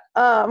back to that.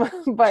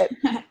 But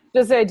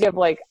just the idea of,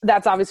 like,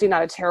 that's obviously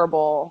not a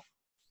terrible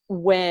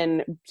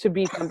win to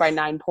beat them by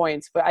 9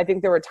 points, but I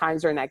think there were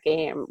times during that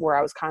game where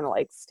I was kind of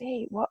like,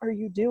 State, what are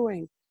you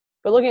doing?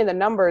 But looking at the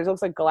numbers, it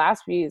looks like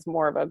Gillespie is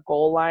more of a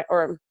goal line,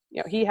 or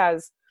he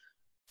has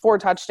 4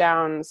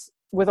 touchdowns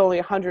with only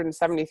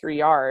 173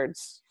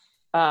 yards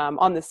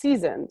on the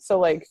season. So,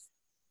 like,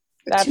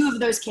 2 of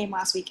those came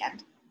last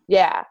weekend.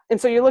 Yeah, and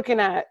so you're looking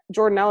at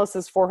Jordan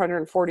Ellis's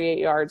 448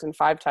 yards and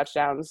 5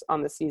 touchdowns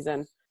on the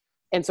season.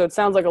 And so it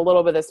sounds like a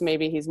little bit of this,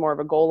 maybe he's more of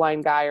a goal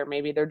line guy, or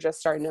maybe they're just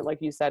starting to, like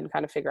you said,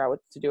 kind of figure out what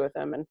to do with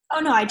him. And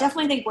no, I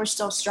definitely think we're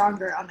still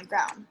stronger on the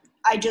ground.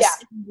 I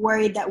just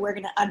worried that we're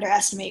going to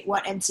underestimate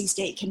what NC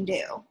State can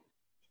do.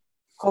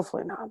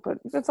 Hopefully not, but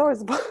it's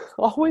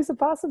always a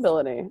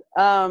possibility.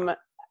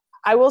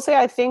 I will say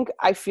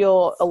I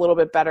feel a little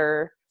bit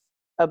better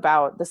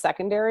about the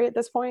secondary at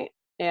this point,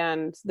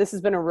 and this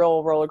has been a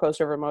real roller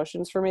coaster of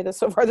emotions for me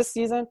so far this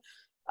season,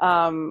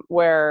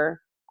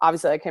 where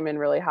obviously I came in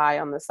really high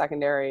on the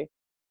secondary,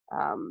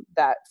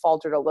 that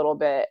faltered a little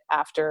bit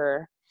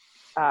after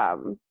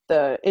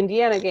the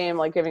Indiana game,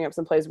 like giving up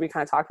some plays we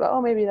kind of talked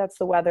about, maybe that's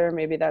the weather,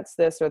 maybe that's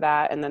this or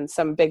that, and then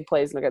some big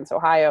plays against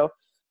Ohio.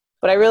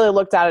 But I really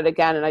looked at it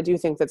again, and I do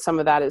think that some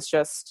of that is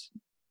just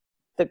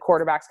the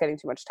quarterback's getting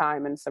too much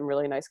time and some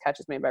really nice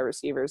catches made by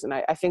receivers. And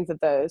I think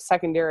that the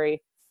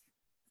secondary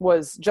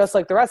was, just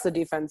like the rest of the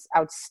defense,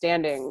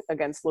 outstanding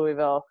against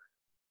Louisville.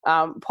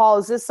 Paul,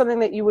 is this something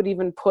that you would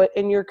even put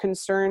in your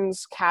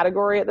concerns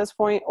category at this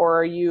point? Or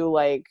are you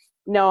like,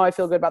 no, I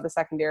feel good about the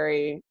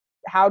secondary?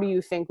 How do you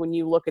think when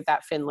you look at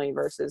that Finley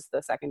versus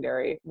the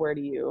secondary, where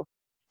do you?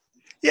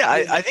 Yeah,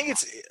 I think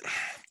it's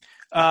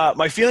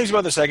my feelings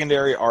about the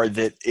secondary are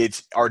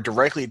that are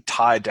directly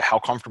tied to how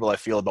comfortable I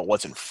feel about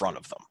what's in front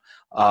of them.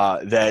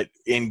 That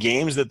in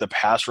games that the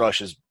pass rush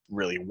has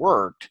really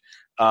worked,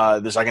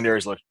 the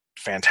secondaries look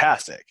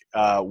fantastic.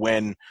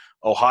 When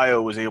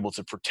Ohio was able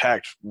to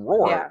protect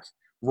Rourke,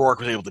 Rourke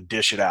was able to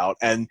dish it out.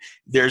 And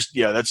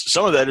that's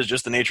some of that is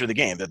just the nature of the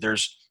game, that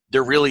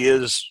there really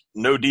is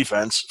no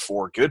defense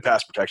for good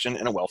pass protection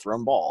in a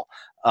well-thrown ball.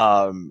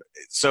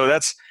 So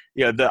that's,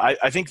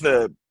 I think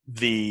the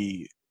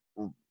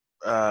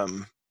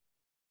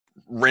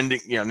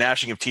rending,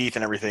 gnashing of teeth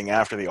and everything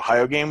after the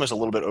Ohio game was a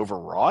little bit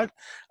overwrought.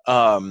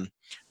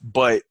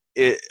 But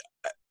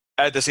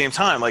at the same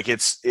time, like,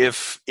 it's,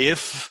 if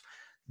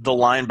the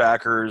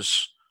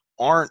linebackers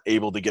aren't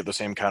able to get the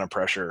same kind of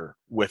pressure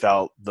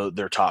without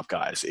their top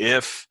guys,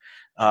 if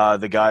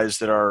the guys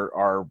that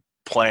are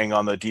playing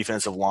on the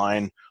defensive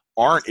line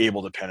aren't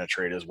able to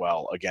penetrate as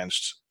well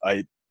against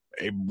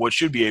what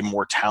should be a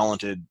more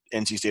talented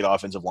NC State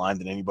offensive line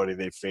than anybody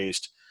they've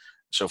faced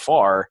so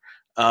far,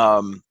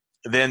 then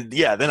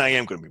I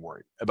am going to be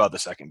worried about the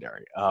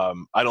secondary.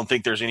 I don't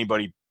think there's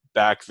anybody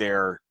back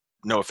there,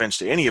 no offense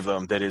to any of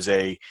them, that is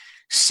a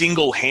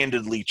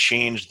single-handedly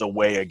change the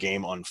way a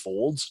game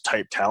unfolds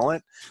type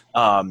talent.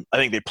 I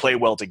think they play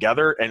well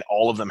together, and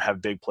all of them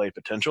have big play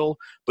potential,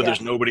 but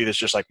there's nobody that's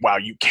just like, wow,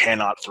 you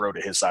cannot throw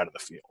to his side of the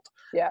field.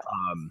 Yeah.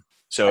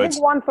 So I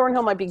think Juan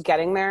Thornhill might be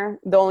getting there.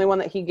 The only one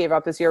that he gave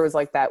up this year was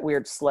like that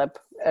weird slip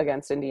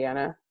against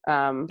Indiana.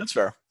 That's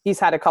fair. He's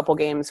had a couple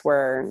games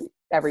where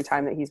every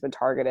time that he's been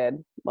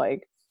targeted,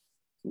 like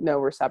no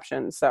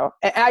reception. So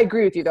I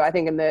agree with you though. I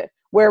think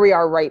where we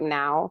are right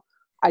now,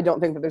 I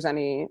don't think that there's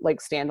any like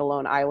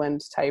standalone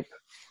island type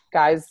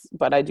guys,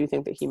 but I do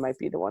think that he might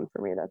be the one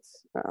for me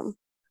that's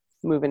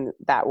moving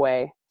that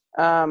way.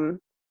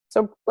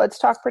 So let's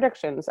talk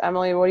predictions.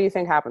 Emily, what do you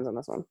think happens in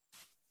this one?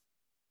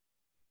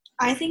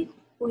 I think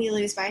we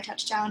lose by a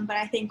touchdown, but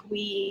I think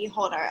we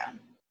hold our own.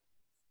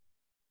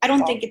 I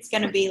don't think it's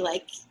going to be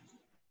like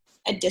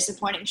a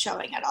disappointing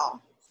showing at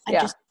all.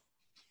 I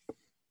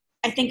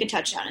think a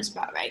touchdown is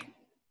about right.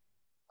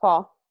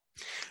 Paul?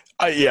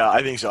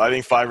 I think so. I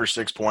think 5 or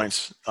 6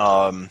 points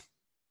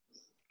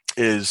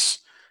is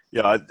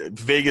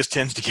Vegas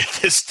tends to get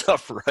this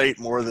stuff right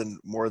more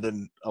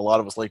than a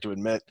lot of us like to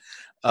admit.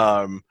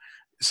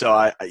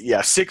 So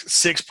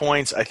 6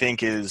 points I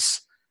think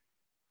is.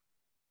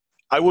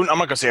 I'm not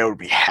going to say I would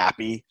be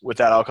happy with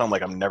that outcome.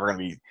 Like I'm never going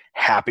to be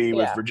happy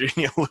with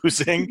Virginia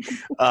losing,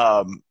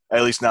 at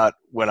least not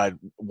when I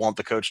want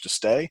the coach to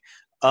stay.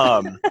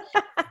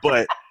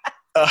 But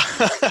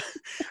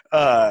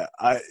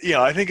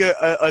I think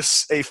a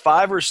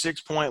 5 or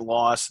 6 point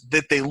loss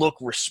that they look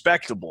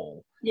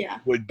respectable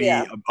would be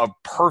a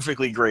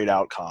perfectly great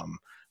outcome,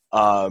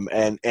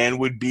 and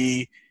would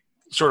be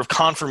sort of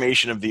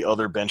confirmation of the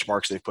other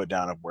benchmarks they've put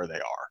down of where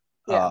they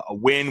are. A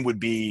win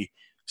would be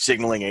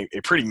signaling a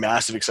pretty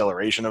massive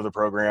acceleration of the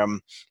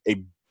program.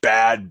 A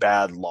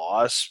bad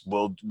loss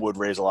would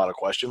raise a lot of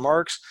question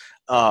marks.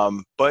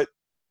 But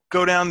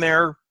go down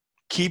there,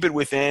 keep it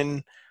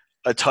within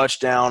a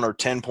touchdown or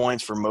 10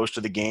 points for most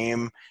of the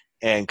game,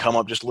 and come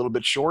up just a little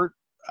bit short.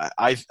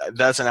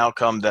 That's an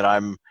outcome that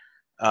I'm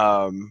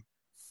not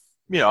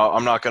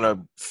going to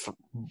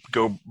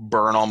go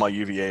burn all my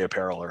UVA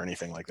apparel or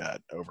anything like that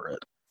over it.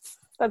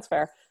 That's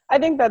fair. I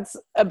think that's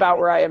about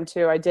where I am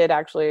too. I did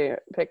actually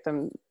pick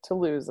them to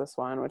lose this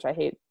one, which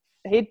I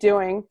hate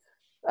doing.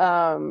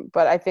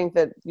 But I think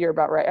that you're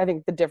about right. I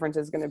think the difference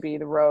is going to be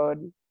the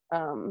road.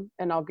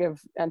 And I'll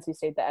give NC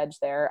State the edge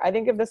there. I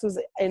think if this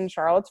was in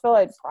Charlottesville,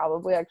 I'd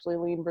probably actually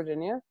lean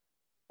Virginia,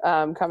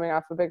 coming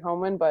off a big home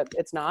win, but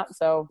it's not,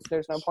 so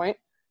there's no point.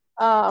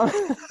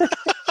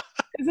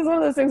 This is one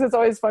of those things that's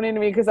always funny to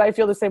me because I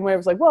feel the same way. I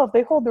was like, well, if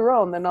they hold their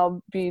own, then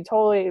it'll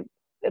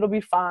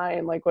be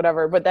fine, like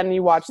whatever. But then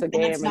you watch the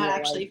game. And it's not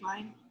actually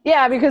fine.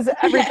 Yeah, because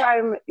every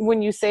time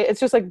when you say, it's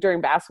just like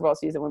during basketball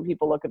season when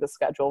people look at the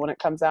schedule when it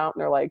comes out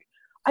and they're like,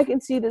 I can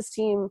see this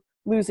team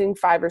losing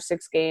 5 or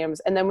 6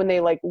 games. And then when they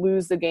like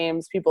lose the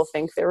games people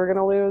think they were going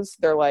to lose,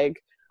 they're like,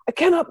 I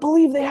cannot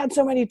believe they had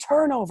so many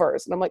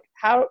turnovers. And I'm like,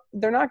 how?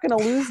 They're not going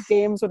to lose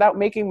games without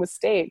making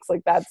mistakes.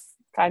 Like that's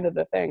kind of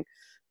the thing.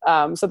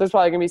 So there's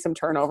probably going to be some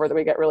turnover that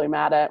we get really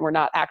mad at. And we're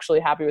not actually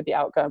happy with the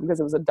outcome because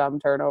it was a dumb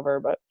turnover.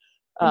 But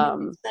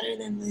it's better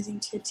than losing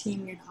to a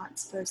team you're not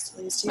supposed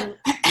to lose to.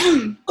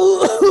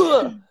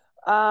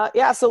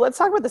 So let's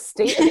talk about the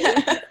state of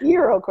the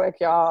year real quick,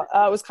 y'all.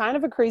 It was kind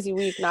of a crazy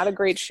week, not a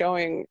great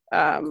showing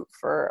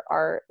for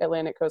our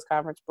Atlantic Coast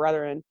Conference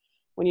brethren.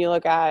 When you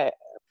look at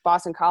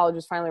Boston College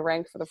is finally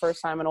ranked for the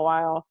first time in a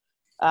while.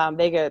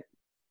 They get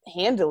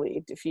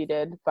handily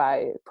defeated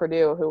by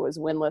Purdue, who was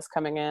winless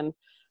coming in.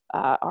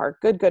 Our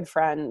good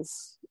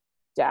friends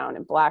down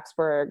in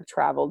Blacksburg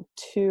traveled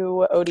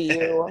to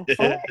ODU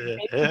for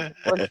a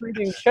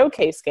recruiting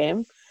showcase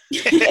game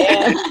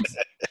and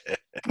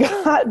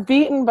got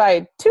beaten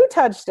by 2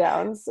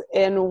 touchdowns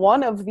in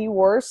one of the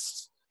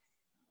worst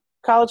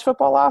college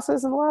football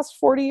losses in the last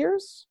 40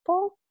 years,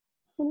 Paul?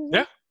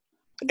 Yeah.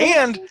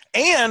 And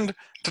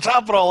to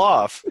top it all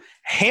off,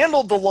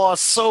 handled the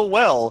loss so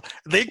well,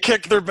 they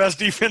kicked their best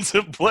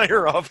defensive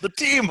player off the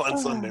team on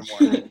Sunday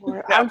morning.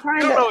 Now, we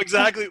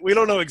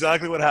don't know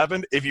exactly what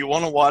happened. If you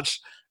want to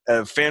watch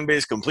a fan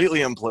base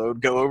completely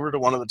implode, go over to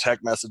one of the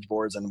tech message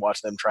boards and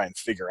watch them try and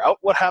figure out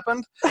what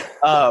happened.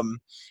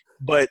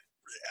 But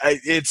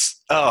the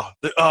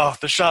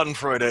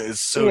Schadenfreude is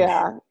so deep.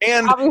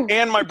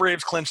 And my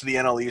Braves clinched the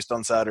NL East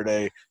on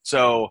Saturday,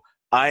 so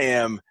I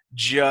am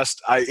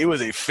it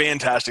was a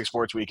fantastic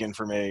sports weekend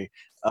for me,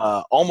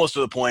 almost to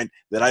the point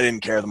that I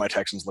didn't care that my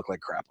Texans looked like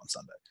crap on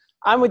Sunday.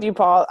 I'm with you,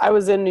 Paul. I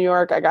was in New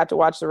York. I got to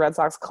watch the Red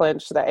Sox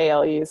clinch the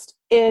AL East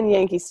in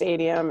Yankee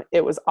Stadium.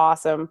 It was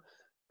awesome.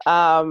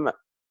 I'm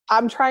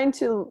trying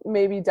to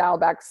maybe dial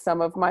back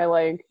some of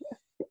my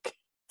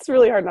it's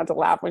really hard not to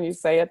laugh when you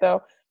say it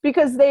though,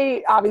 because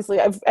they obviously,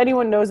 if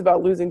anyone knows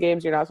about losing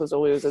games you're not supposed to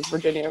lose, it's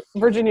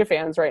Virginia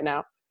fans right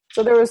now.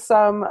 So there was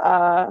some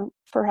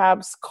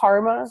perhaps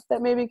karma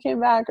that maybe came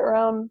back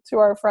around to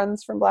our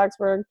friends from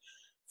Blacksburg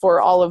for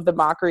all of the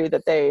mockery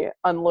that they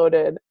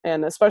unloaded.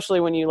 And especially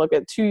when you look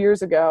at 2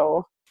 years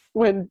ago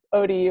when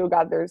ODU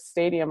got their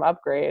stadium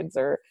upgrades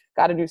or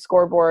got a new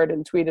scoreboard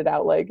and tweeted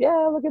out like,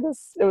 yeah, look at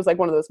this. It was like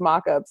one of those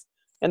mock-ups.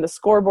 And the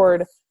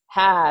scoreboard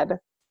had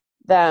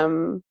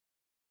them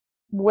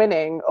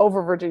winning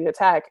over Virginia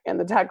Tech, and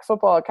the Tech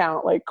football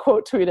account like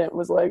quote tweeted and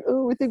was like,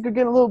 oh, we think you're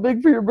getting a little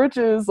big for your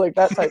britches, like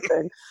that type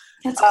thing.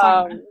 That's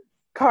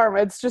karma.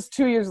 It's just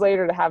 2 years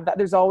later to have that.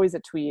 There's always a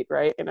tweet,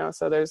 right?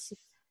 So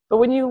but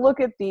when you look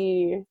at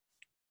the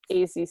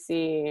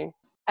ACC,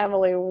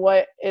 Emily,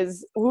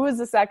 who is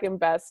the second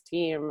best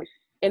team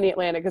in the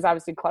Atlantic? Because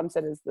obviously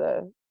Clemson is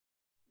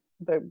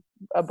the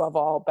above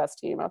all best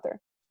team out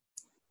there.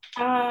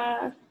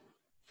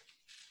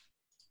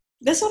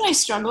 This one I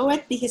struggle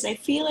with because I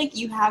feel like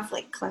you have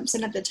like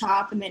Clemson at the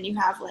top and then you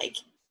have like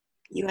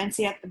UNC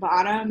at the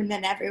bottom and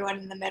then everyone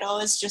in the middle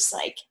is just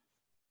like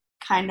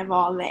kind of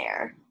all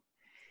there.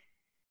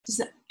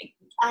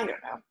 I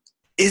don't know.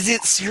 Is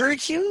it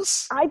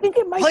Syracuse? I think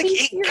it might be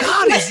Syracuse.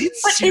 God, is it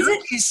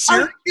Syracuse?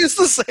 Syracuse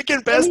the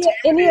second best team?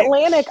 In the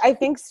Atlantic, I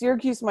think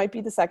Syracuse might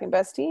be the second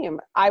best team.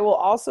 I will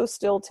also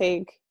still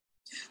take...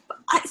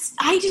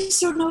 I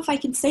just don't know if I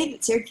can say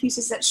that Syracuse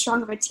is that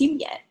strong of a team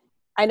yet.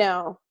 I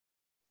know.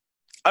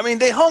 I mean,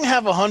 they hung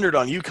half 100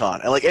 on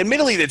UConn. And, like,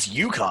 admittedly, that's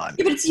UConn.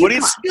 Yeah, but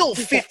it's still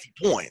 50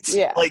 points.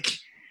 Yeah. Like,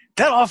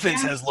 that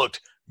offense has looked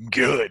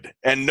good.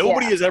 And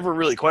nobody has ever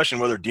really questioned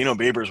whether Dino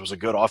Babers was a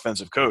good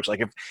offensive coach.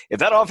 Like, if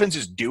that offense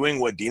is doing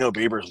what Dino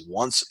Babers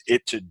wants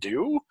it to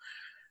do,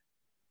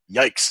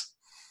 yikes.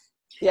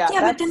 Yeah,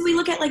 but then we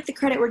look at, like, the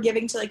credit we're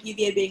giving to, like,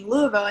 UVA being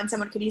Louisville, and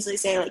someone could easily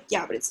say, like,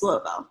 yeah, but it's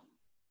Louisville.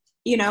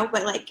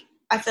 But, like,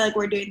 I feel like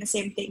we're doing the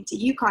same thing to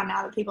UConn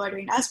now that people are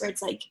doing to us, where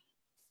it's like,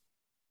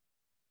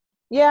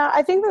 yeah,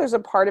 I think there's a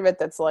part of it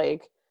that's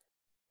like,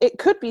 it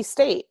could be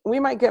State. We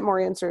might get more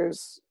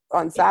answers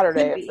on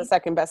Saturday if the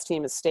second best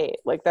team is State.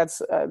 Like,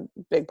 that's a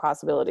big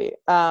possibility.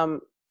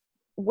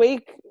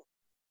 Wake,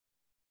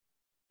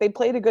 they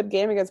played a good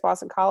game against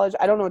Boston College.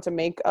 I don't know what to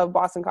make of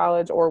Boston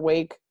College or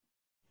Wake.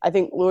 I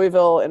think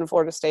Louisville and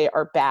Florida State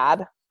are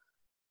bad.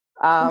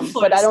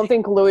 But I don't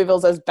think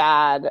Louisville's as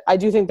bad. I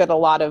do think that a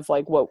lot of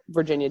like what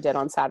Virginia did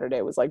on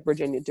Saturday was like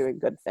Virginia doing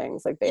good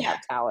things. Like they have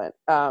talent.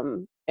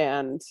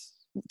 And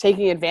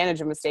taking advantage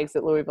of mistakes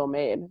that Louisville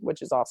made,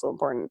 which is also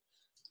important.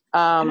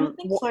 I don't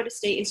think Florida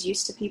State is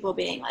used to people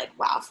being like,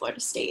 wow, Florida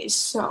State is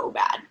so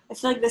bad. I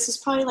feel like this is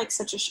probably like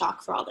such a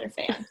shock for all their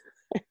fans.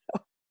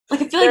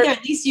 Like, I feel like they're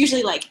at least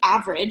usually like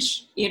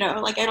average,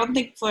 like I don't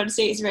think Florida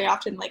State is very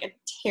often like a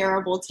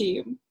terrible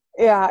team.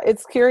 Yeah,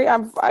 it's curious.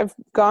 I've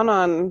gone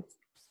on,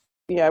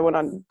 I went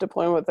on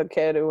deployment with a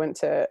kid who went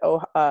to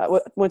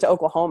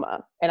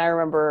Oklahoma, and I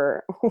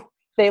remember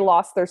they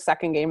lost their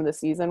second game of the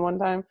season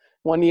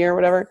one year,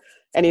 whatever.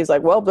 And he's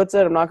like, well, that's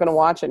it. I'm not going to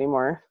watch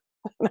anymore.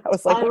 And I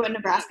was like, probably what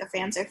Nebraska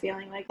fans are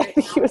feeling like right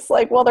now. He was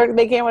like, well,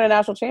 they can't win a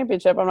national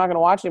championship. I'm not going to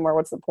watch anymore.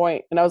 What's the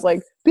point? And I was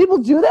like, people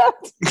do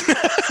that?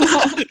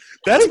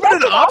 That's been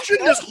an option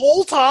this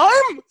whole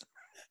time?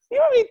 You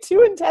know how many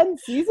 2-10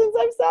 seasons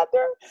I've sat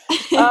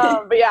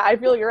through? But yeah, I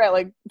feel you're right.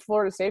 Like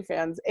Florida State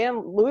fans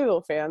and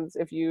Louisville fans,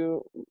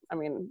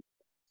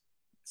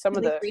 some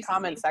of the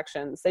comment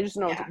sections, they just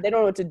they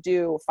don't know what to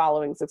do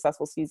following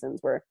successful seasons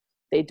where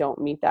they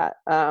don't meet that.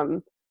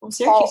 Well,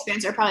 Syracuse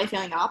fans are probably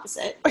feeling the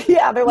opposite.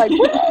 Yeah, they're like,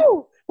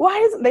 woo!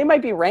 They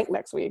might be ranked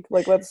next week.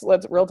 Like, let's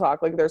real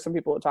talk. Like, there's some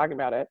people talking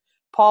about it.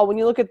 Paul, when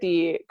you look at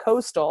the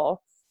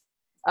Coastal,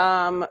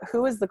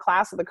 who is the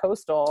class of the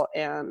Coastal,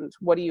 and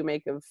what do you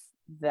make of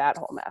that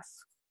whole mess?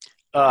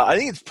 I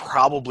think it's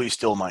probably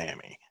still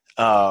Miami.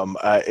 They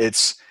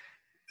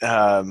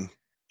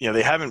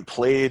haven't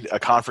played a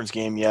conference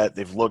game yet.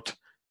 They've looked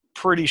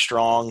pretty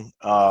strong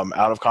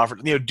out of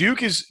conference.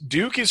 Duke is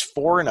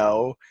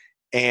 4-0,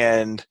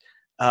 and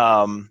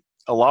a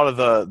lot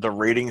of the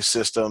rating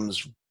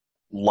systems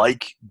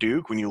like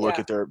Duke, when you look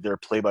at their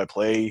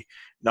play-by-play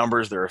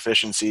numbers, their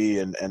efficiency,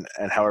 and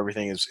how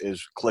everything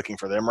is clicking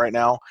for them right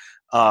now.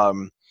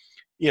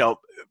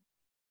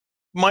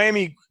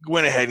 Miami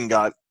went ahead and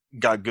got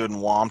good and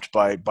whomped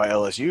by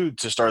LSU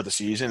to start the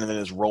season, and then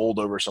has rolled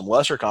over some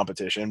lesser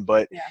competition.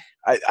 But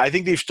I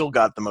think they've still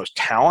got the most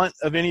talent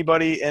of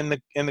anybody in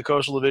the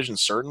Coastal Division,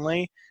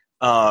 certainly.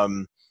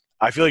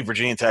 I feel like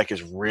Virginia Tech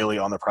is really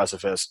on the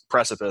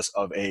precipice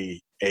of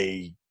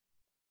a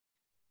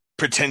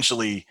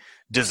potentially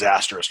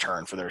disastrous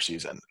turn for their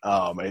season.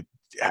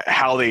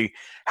 How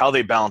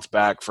they bounce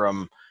back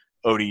from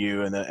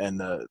ODU and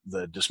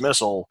the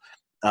dismissal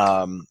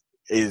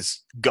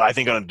is, I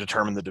think, going to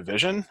determine the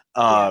division.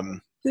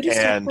 Who does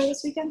Tech play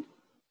this weekend?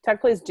 Tech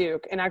plays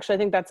Duke, and actually I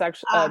think that's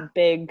actually a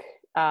big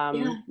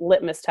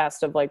litmus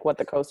test of like what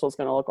the Coastal is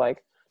going to look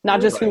like. Not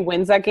just who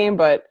wins that game,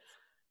 but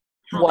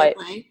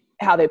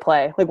how they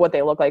play, like what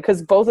they look like.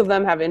 Because both of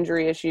them have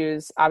injury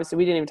issues. Obviously,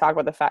 we didn't even talk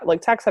about the fact,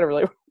 like Tech's had a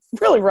really,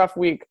 really rough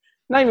week.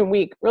 Not even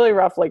week, really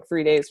rough, like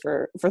 3 days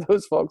for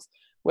those folks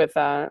with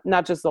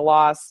not just the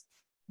loss,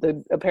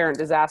 the apparent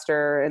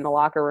disaster in the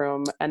locker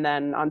room. And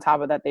then on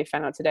top of that, they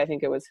found out today, I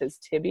think it was his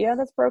tibia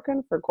that's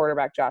broken for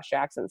quarterback Josh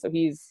Jackson. So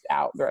he's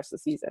out the rest of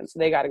the season. So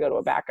they got to go to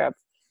a backup.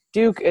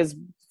 Duke is,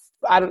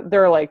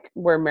 they're like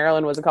where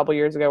Maryland was a couple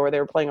years ago, where they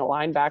were playing a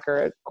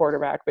linebacker at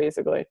quarterback,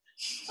 basically.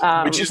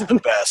 Which is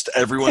the best.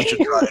 Everyone should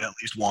try it at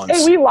least once.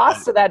 Hey, we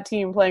lost to that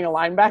team playing a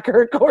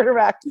linebacker at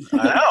quarterback. I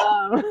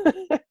know.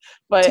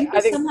 But Duke I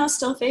is think somehow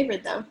still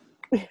favored, though.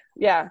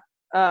 yeah.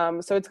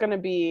 So it's going to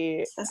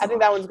be, I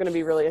think that one's going to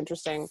be really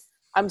interesting.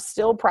 I'm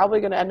still probably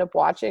going to end up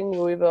watching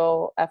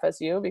Louisville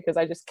FSU because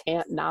I just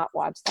can't not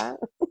watch that.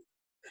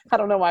 I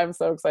don't know why I'm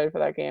so excited for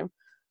that game.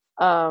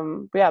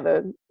 But yeah,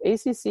 the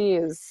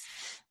ACC is,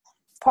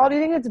 Paul, do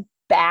you think it's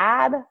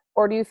bad,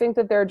 or do you think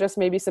that there are just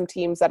maybe some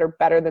teams that are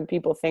better than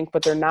people think,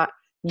 but they're not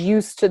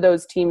used to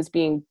those teams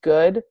being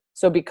good?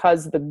 So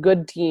because the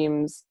good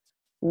teams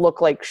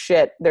look like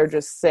shit, they're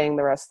just saying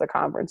the rest of the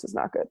conference is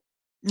not good.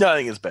 No, I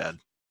think it's bad.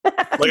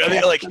 Like I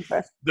think like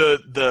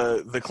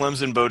the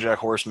Clemson BoJack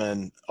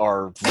Horsemen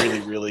are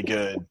really, really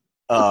good.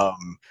 I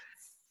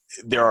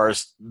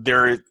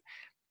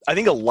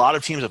think a lot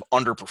of teams have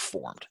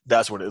underperformed.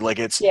 That's what it like.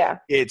 It's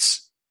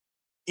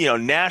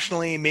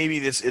nationally maybe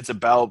it's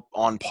about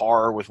on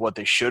par with what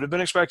they should have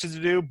been expected to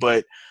do,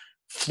 but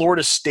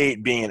Florida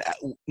State being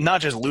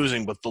not just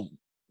losing, but the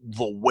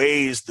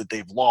ways that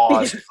they've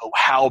lost,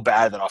 how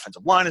bad that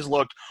offensive line has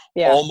looked,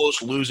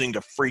 almost losing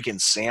to freaking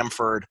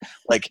Samford,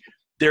 like.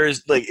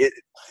 There's like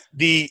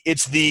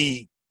it's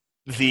the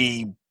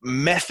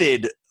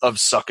method of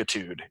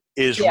suckitude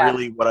is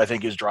really what I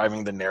think is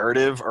driving the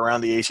narrative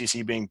around the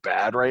ACC being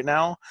bad right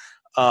now.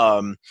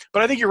 But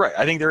I think you're right.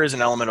 I think there is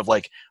an element of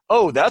like,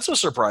 oh, that's a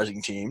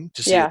surprising team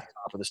to see at the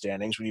top of the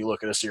standings when you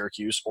look at a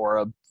Syracuse or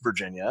a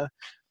Virginia.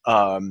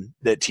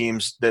 That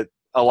teams that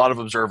a lot of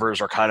observers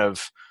are kind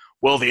of,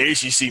 well, the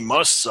ACC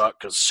must suck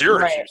because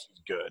Syracuse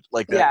is good,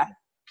 like that.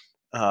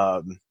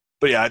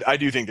 But yeah, I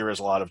do think there is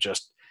a lot of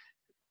just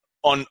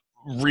on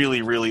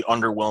really, really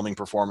underwhelming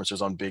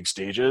performances on big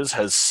stages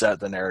has set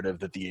the narrative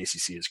that the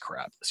ACC is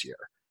crap this year.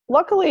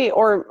 Luckily,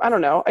 or I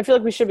don't know, I feel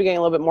like we should be getting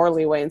a little bit more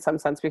leeway in some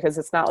sense because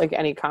it's not like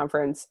any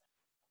conference.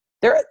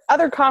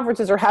 Other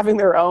conferences are having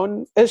their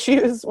own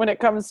issues when it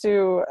comes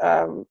to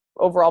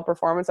overall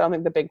performance. I don't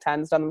think the Big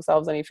Ten's done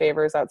themselves any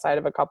favors outside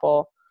of a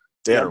couple.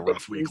 They had a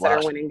rough week that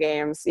are winning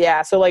games.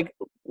 Yeah, so like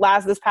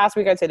this past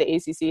week, I'd say the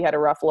ACC had a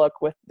rough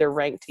look with their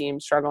ranked team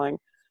struggling.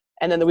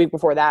 And then the week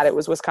before that, it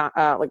was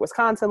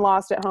Wisconsin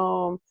lost at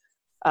home.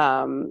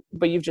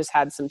 But you've just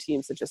had some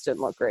teams that just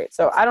didn't look great.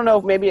 So I don't know.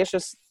 Maybe it's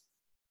just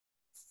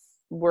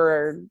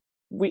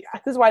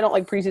this is why I don't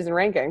like preseason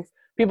rankings.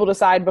 People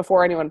decide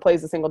before anyone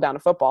plays a single down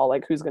of football,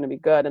 like who's going to be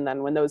good. And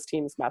then when those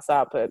teams mess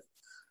up,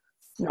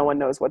 no one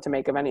knows what to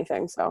make of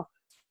anything. So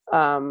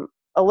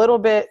a little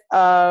bit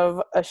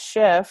of a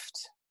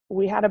shift.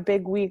 We had a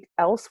big week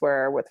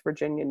elsewhere with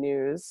Virginia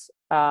news.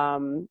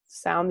 Sound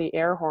the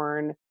air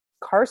horn.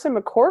 Carson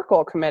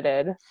McCorkle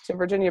committed to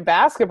Virginia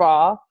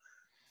basketball.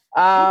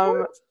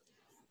 I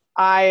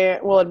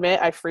will admit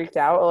I freaked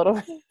out a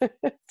little bit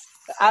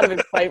out of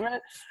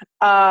excitement.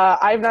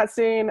 I've not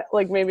seen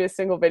like maybe a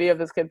single video of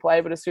this kid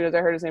play, but as soon as I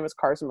heard his name was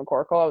Carson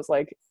McCorkle, I was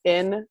like,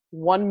 in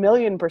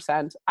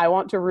 1,000,000%, I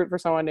want to root for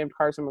someone named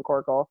Carson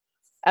McCorkle.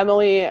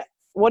 Emily,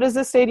 what does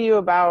this say to you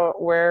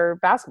about where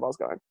basketball is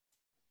going?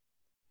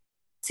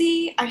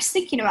 See, I was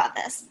thinking about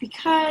this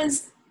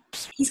because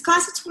he's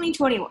class of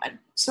 2021,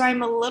 so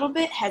I'm a little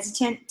bit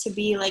hesitant to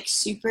be like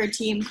super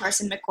team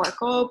Carson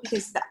McCorkle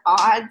because the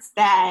odds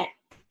that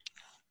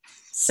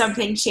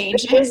something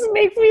changes. It just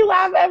makes me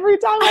laugh every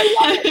time I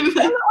watch it. I'm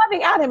not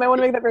laughing at him. I want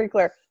to make that very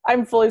clear.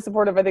 I'm fully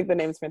supportive. I think the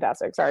name's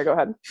fantastic. Sorry, go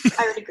ahead.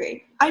 I would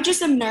agree. I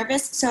just am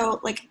nervous. So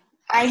like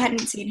I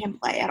hadn't seen him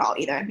play at all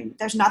either. I mean,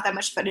 there's not that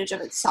much footage of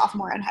a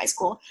sophomore in high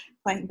school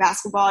playing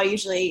basketball,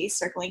 usually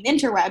circling the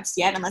interwebs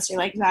yet, unless you're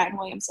like Zion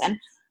Williamson.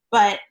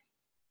 But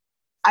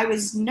I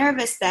was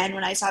nervous then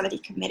when I saw that he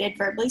committed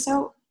verbally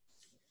so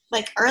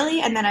like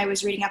early, and then I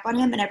was reading up on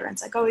him and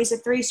everyone's like, oh, he's a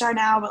 3-star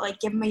now, but like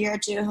give him a year or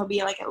two, he'll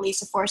be like at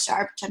least a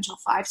 4-star, potential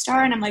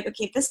 5-star. And I'm like,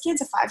 okay, if this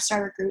kid's a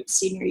 5-star recruit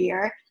senior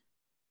year,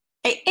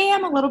 I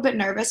am a little bit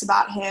nervous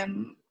about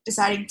him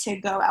deciding to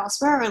go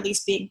elsewhere or at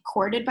least being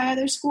courted by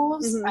other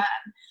schools. Mm-hmm.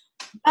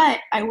 But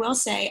I will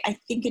say, I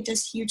think it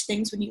does huge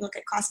things when you look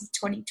at class of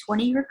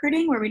 2020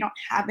 recruiting where we don't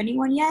have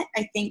anyone yet.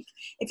 I think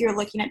if you're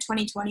looking at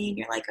 2020 and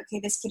you're like,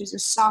 okay, this kid is a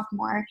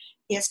sophomore,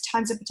 he has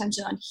tons of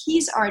potential, and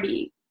he's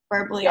already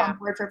verbally on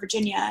board for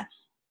Virginia,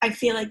 I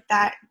feel like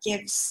that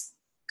gives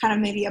kind of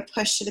maybe a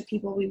push to the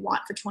people we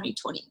want for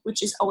 2020,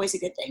 which is always a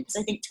good thing because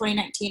I think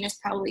 2019 is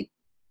probably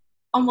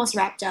almost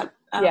wrapped up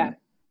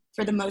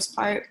for the most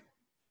part.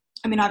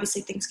 I mean,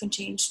 obviously things can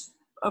change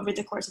over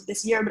the course of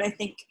this year, but I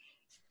think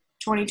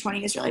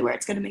 2020 is really where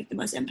it's going to make the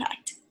most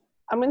impact.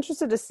 I'm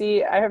interested to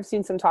see. I have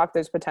seen some talk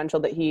there's potential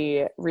that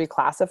he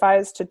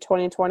reclassifies to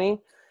 2020.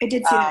 I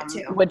did see that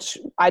too. Which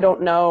I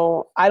don't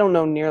know. I don't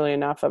know nearly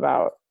enough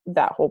about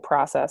that whole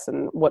process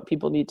and what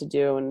people need to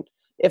do and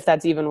if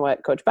that's even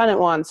what Coach Bennett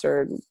wants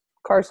or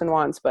Carson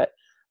wants. But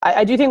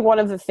I do think one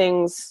of the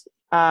things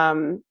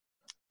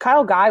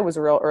Kyle Guy was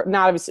a real,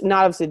 not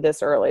obviously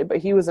this early, but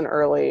he was an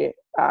early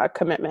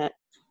commitment.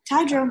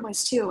 Ty Jerome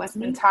was too,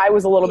 wasn't he? And Ty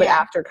was a little bit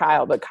after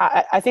Kyle, but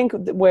I think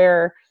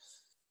where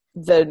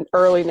the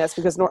earliness,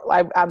 because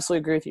I absolutely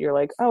agree with you. You're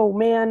like, oh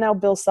man, now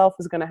Bill Self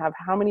is going to have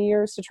how many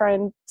years to try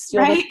and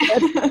steal this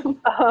kid?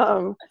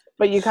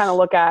 But you kind of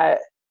look at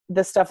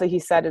the stuff that he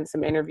said in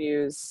some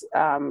interviews,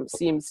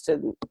 seems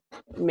to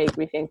make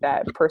me think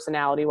that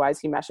personality-wise,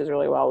 he meshes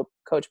really well with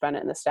Coach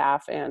Bennett and the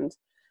staff, and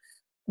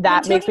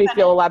that makes me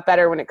feel a lot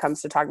better when it comes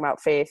to talking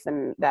about faith,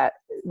 and that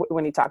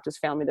when he talked to his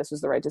family, this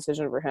was the right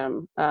decision for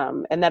him.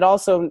 And that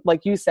also,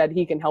 like you said,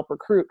 he can help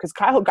recruit, because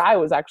Kyle Guy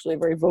was actually a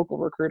very vocal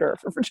recruiter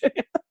for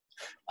Virginia.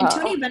 And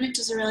Tony Bennett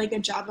does a really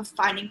good job of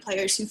finding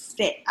players who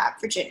fit at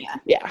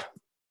Virginia. Yeah.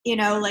 You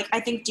know, like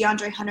I think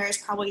DeAndre Hunter is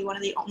probably one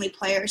of the only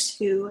players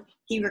who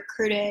he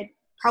recruited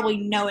probably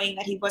knowing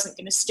that he wasn't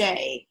going to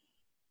stay.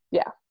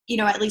 Yeah. You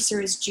know, at least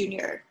through his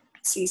junior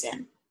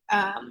season.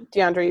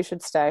 DeAndre, you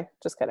should stay.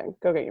 Just kidding.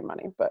 Go get your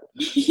money. But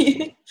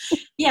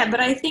yeah, but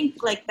I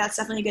think like that's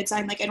definitely a good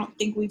sign. Like I don't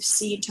think we've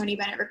seen Tony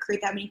Bennett recruit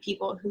that many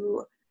people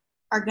who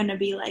are going to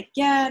be like,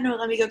 yeah, no,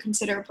 let me go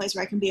consider a place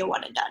where I can be a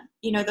one and done.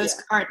 You know,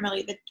 those aren't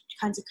really the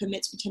kinds of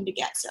commits we tend to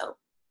get. So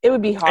it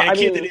would be hard. I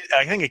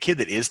think a kid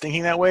that is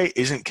thinking that way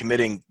isn't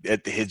committing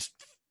at his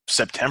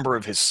September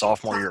of his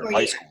sophomore year of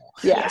high school.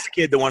 Yeah. That's a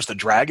kid that wants to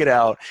drag it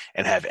out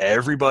and have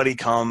everybody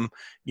come,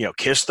 you know,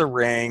 kiss the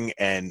ring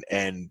and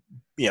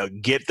you know,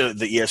 get the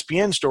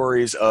ESPN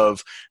stories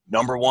of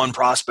number one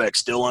prospect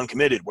still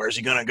uncommitted. Where's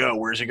he going to go?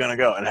 Where's he going to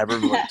go? And have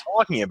everybody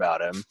talking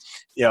about him,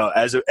 you know,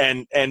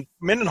 and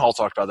Mendenhall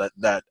talked about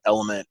that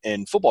element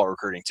in football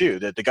recruiting too,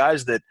 that the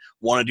guys that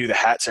want to do the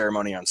hat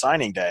ceremony on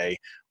signing day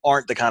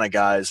aren't the kind of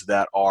guys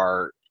that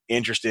are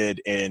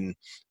interested in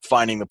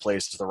finding the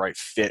place that's the right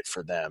fit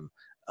for them.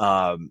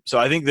 So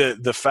I think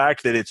the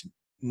fact that it's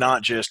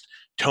not just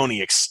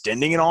Tony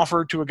extending an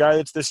offer to a guy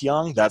that's this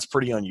young, that's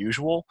pretty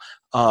unusual.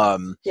 But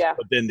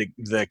then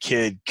the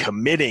kid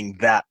committing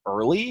that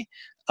early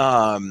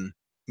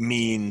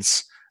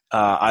means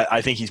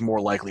I think he's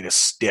more likely to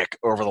stick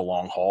over the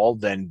long haul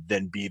than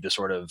be the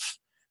sort of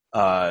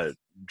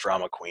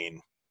drama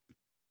queen.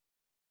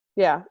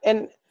 Yeah,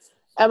 and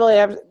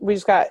Emily, we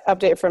just got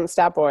update from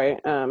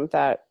Statboy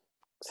that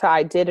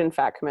Ty did in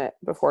fact commit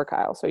before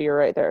Kyle, so you're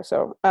right there.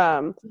 So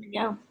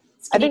yeah.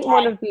 I think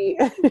one of the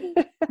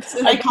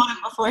so I called him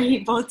before he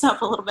bolts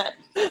up a little bit.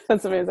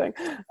 That's amazing.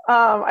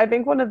 I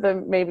think one of the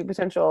maybe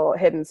potential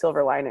hidden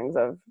silver linings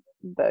of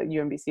the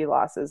UMBC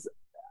loss is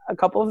a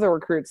couple of the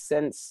recruits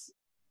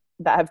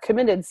that have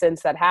committed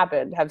since that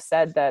happened have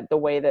said that the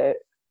way that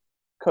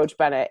Coach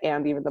Bennett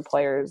and even the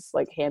players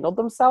like handled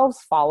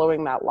themselves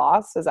following that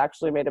loss has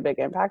actually made a big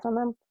impact on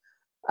them.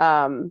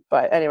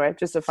 But anyway,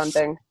 just a fun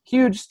thing.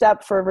 Huge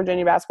step for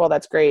Virginia basketball.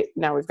 That's great.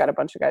 Now we've got a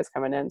bunch of guys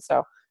coming in.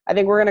 So I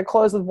think we're going to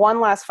close with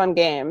one last fun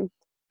game.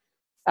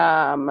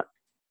 Paul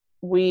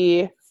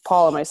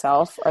and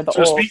myself are the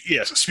old.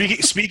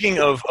 Speaking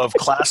of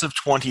class of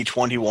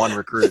 2021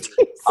 recruits,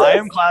 I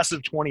am class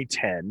of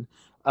 2010.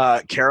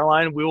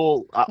 Caroline, we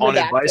will, on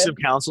advice of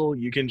counsel,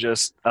 you can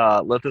just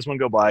let this one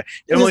go by.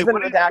 Emily, when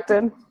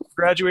redacted.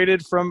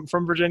 Graduated from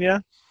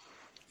Virginia?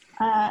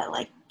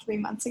 Like 3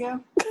 months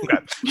ago. Okay,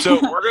 so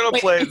we're going to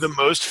play the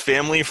most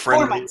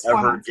family-friendly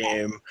ever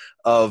game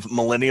of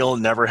Millennial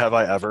Never Have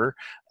I Ever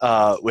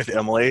with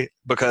Emily,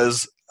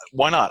 because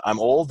why not? I'm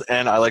old,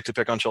 and I like to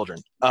pick on children.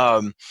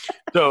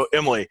 So,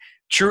 Emily,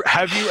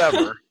 have you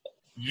ever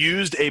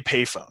used a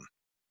payphone?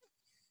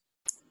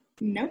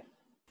 Nope.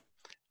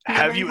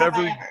 Have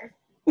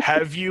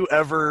you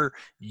ever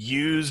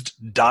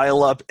used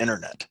dial-up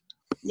internet?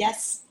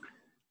 Yes.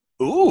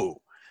 Ooh.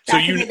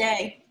 Back in the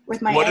day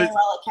with my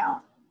AOL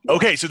account.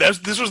 Okay, so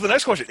this was the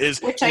next question.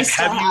 Which I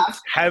still have.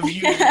 Have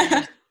you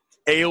used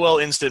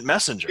AOL Instant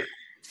Messenger?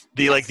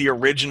 The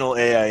original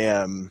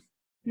AIM.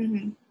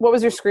 Mm-hmm. What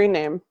was your screen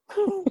name?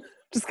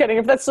 Just kidding.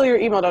 If that's still your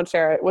email, don't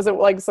share it. Was it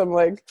like some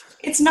like?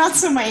 It's not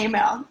so my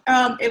email.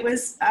 It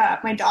was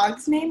my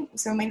dog's name.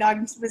 So my dog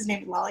was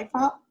named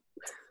Lollipop.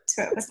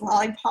 So it was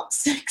Lollipop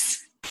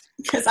 6.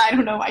 Because I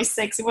don't know why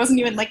 6. It wasn't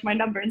even like my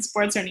number in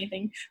sports or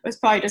anything. It was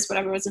probably just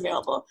whatever was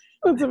available.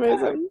 That's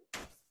amazing.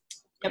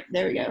 Yep,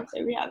 there we go.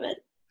 There we have it.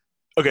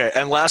 Okay,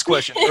 and last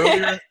question.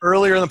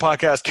 Earlier in the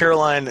podcast,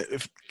 Caroline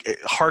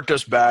harked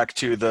us back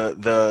to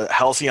the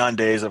halcyon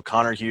days of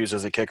Connor Hughes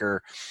as a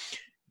kicker.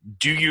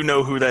 Do you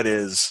know who that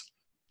is?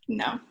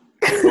 No.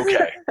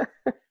 Okay.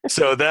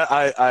 So that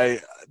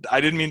I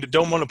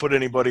don't want to put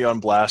anybody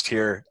on blast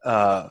here.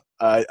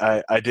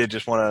 I did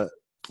just want to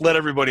let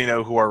everybody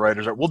know who our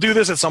writers are. We'll do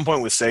this at some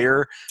point with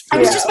Sayer. I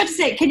was just about to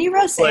say, can you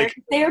roast Sayer?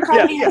 Sayer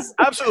probably has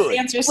absolutely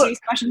answers to these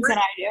questions than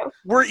I do.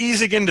 We're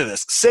easing into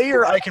this.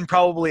 Sayer, I can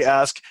probably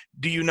ask,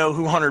 do you know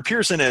who Hunter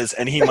Pearson is?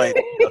 And he might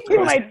he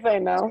might say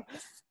no.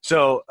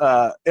 So,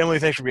 Emily,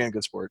 thanks for being a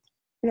good sport.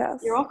 Yes.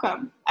 You're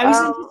welcome. I was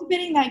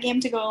anticipating that game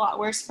to go a lot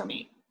worse for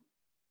me.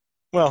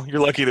 Well, you're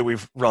lucky that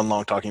we've run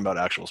long talking about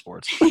actual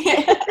sports.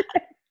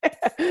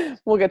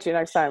 We'll get you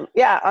next time.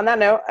 Yeah, on that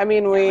note, I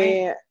mean,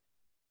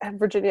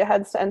 Virginia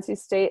heads to NC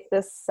State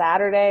this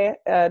Saturday,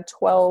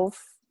 12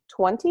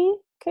 12:20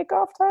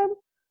 kickoff time.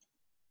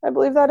 I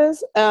believe that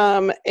is.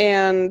 And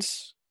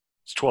It's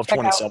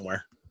 12:20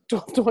 somewhere.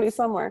 12:20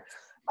 somewhere.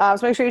 So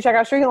make sure you check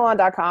out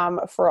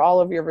streakingthelawn.com for all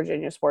of your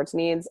Virginia sports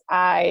needs.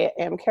 I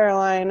am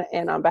Caroline,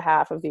 and on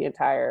behalf of the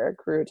entire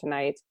crew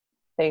tonight,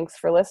 thanks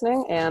for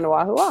listening, and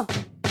wahoo!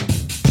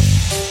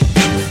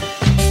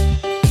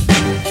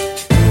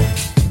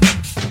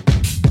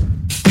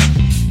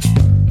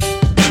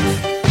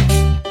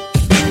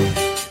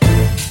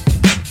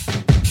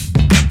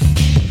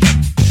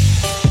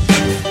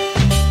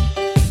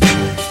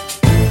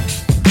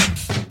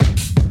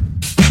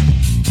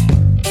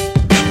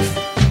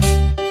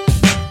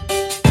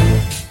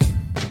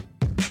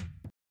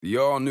 The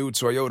all-new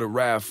Toyota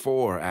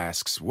RAV4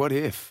 asks, what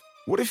if?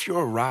 What if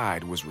your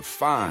ride was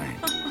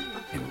refined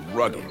and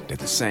rugged at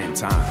the same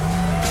time?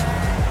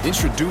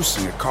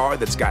 Introducing a car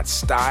that's got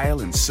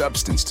style and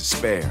substance to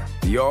spare.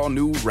 The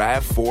all-new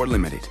RAV4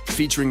 Limited,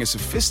 featuring a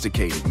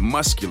sophisticated,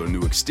 muscular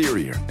new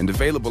exterior and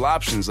available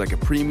options like a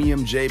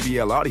premium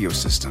JBL audio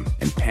system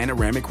and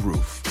panoramic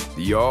roof.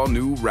 The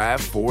all-new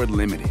RAV4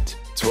 Limited.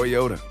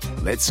 Toyota,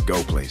 let's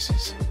go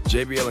places.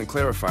 JBL and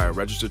Clarifier,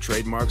 registered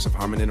trademarks of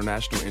Harman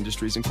International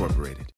Industries, Incorporated.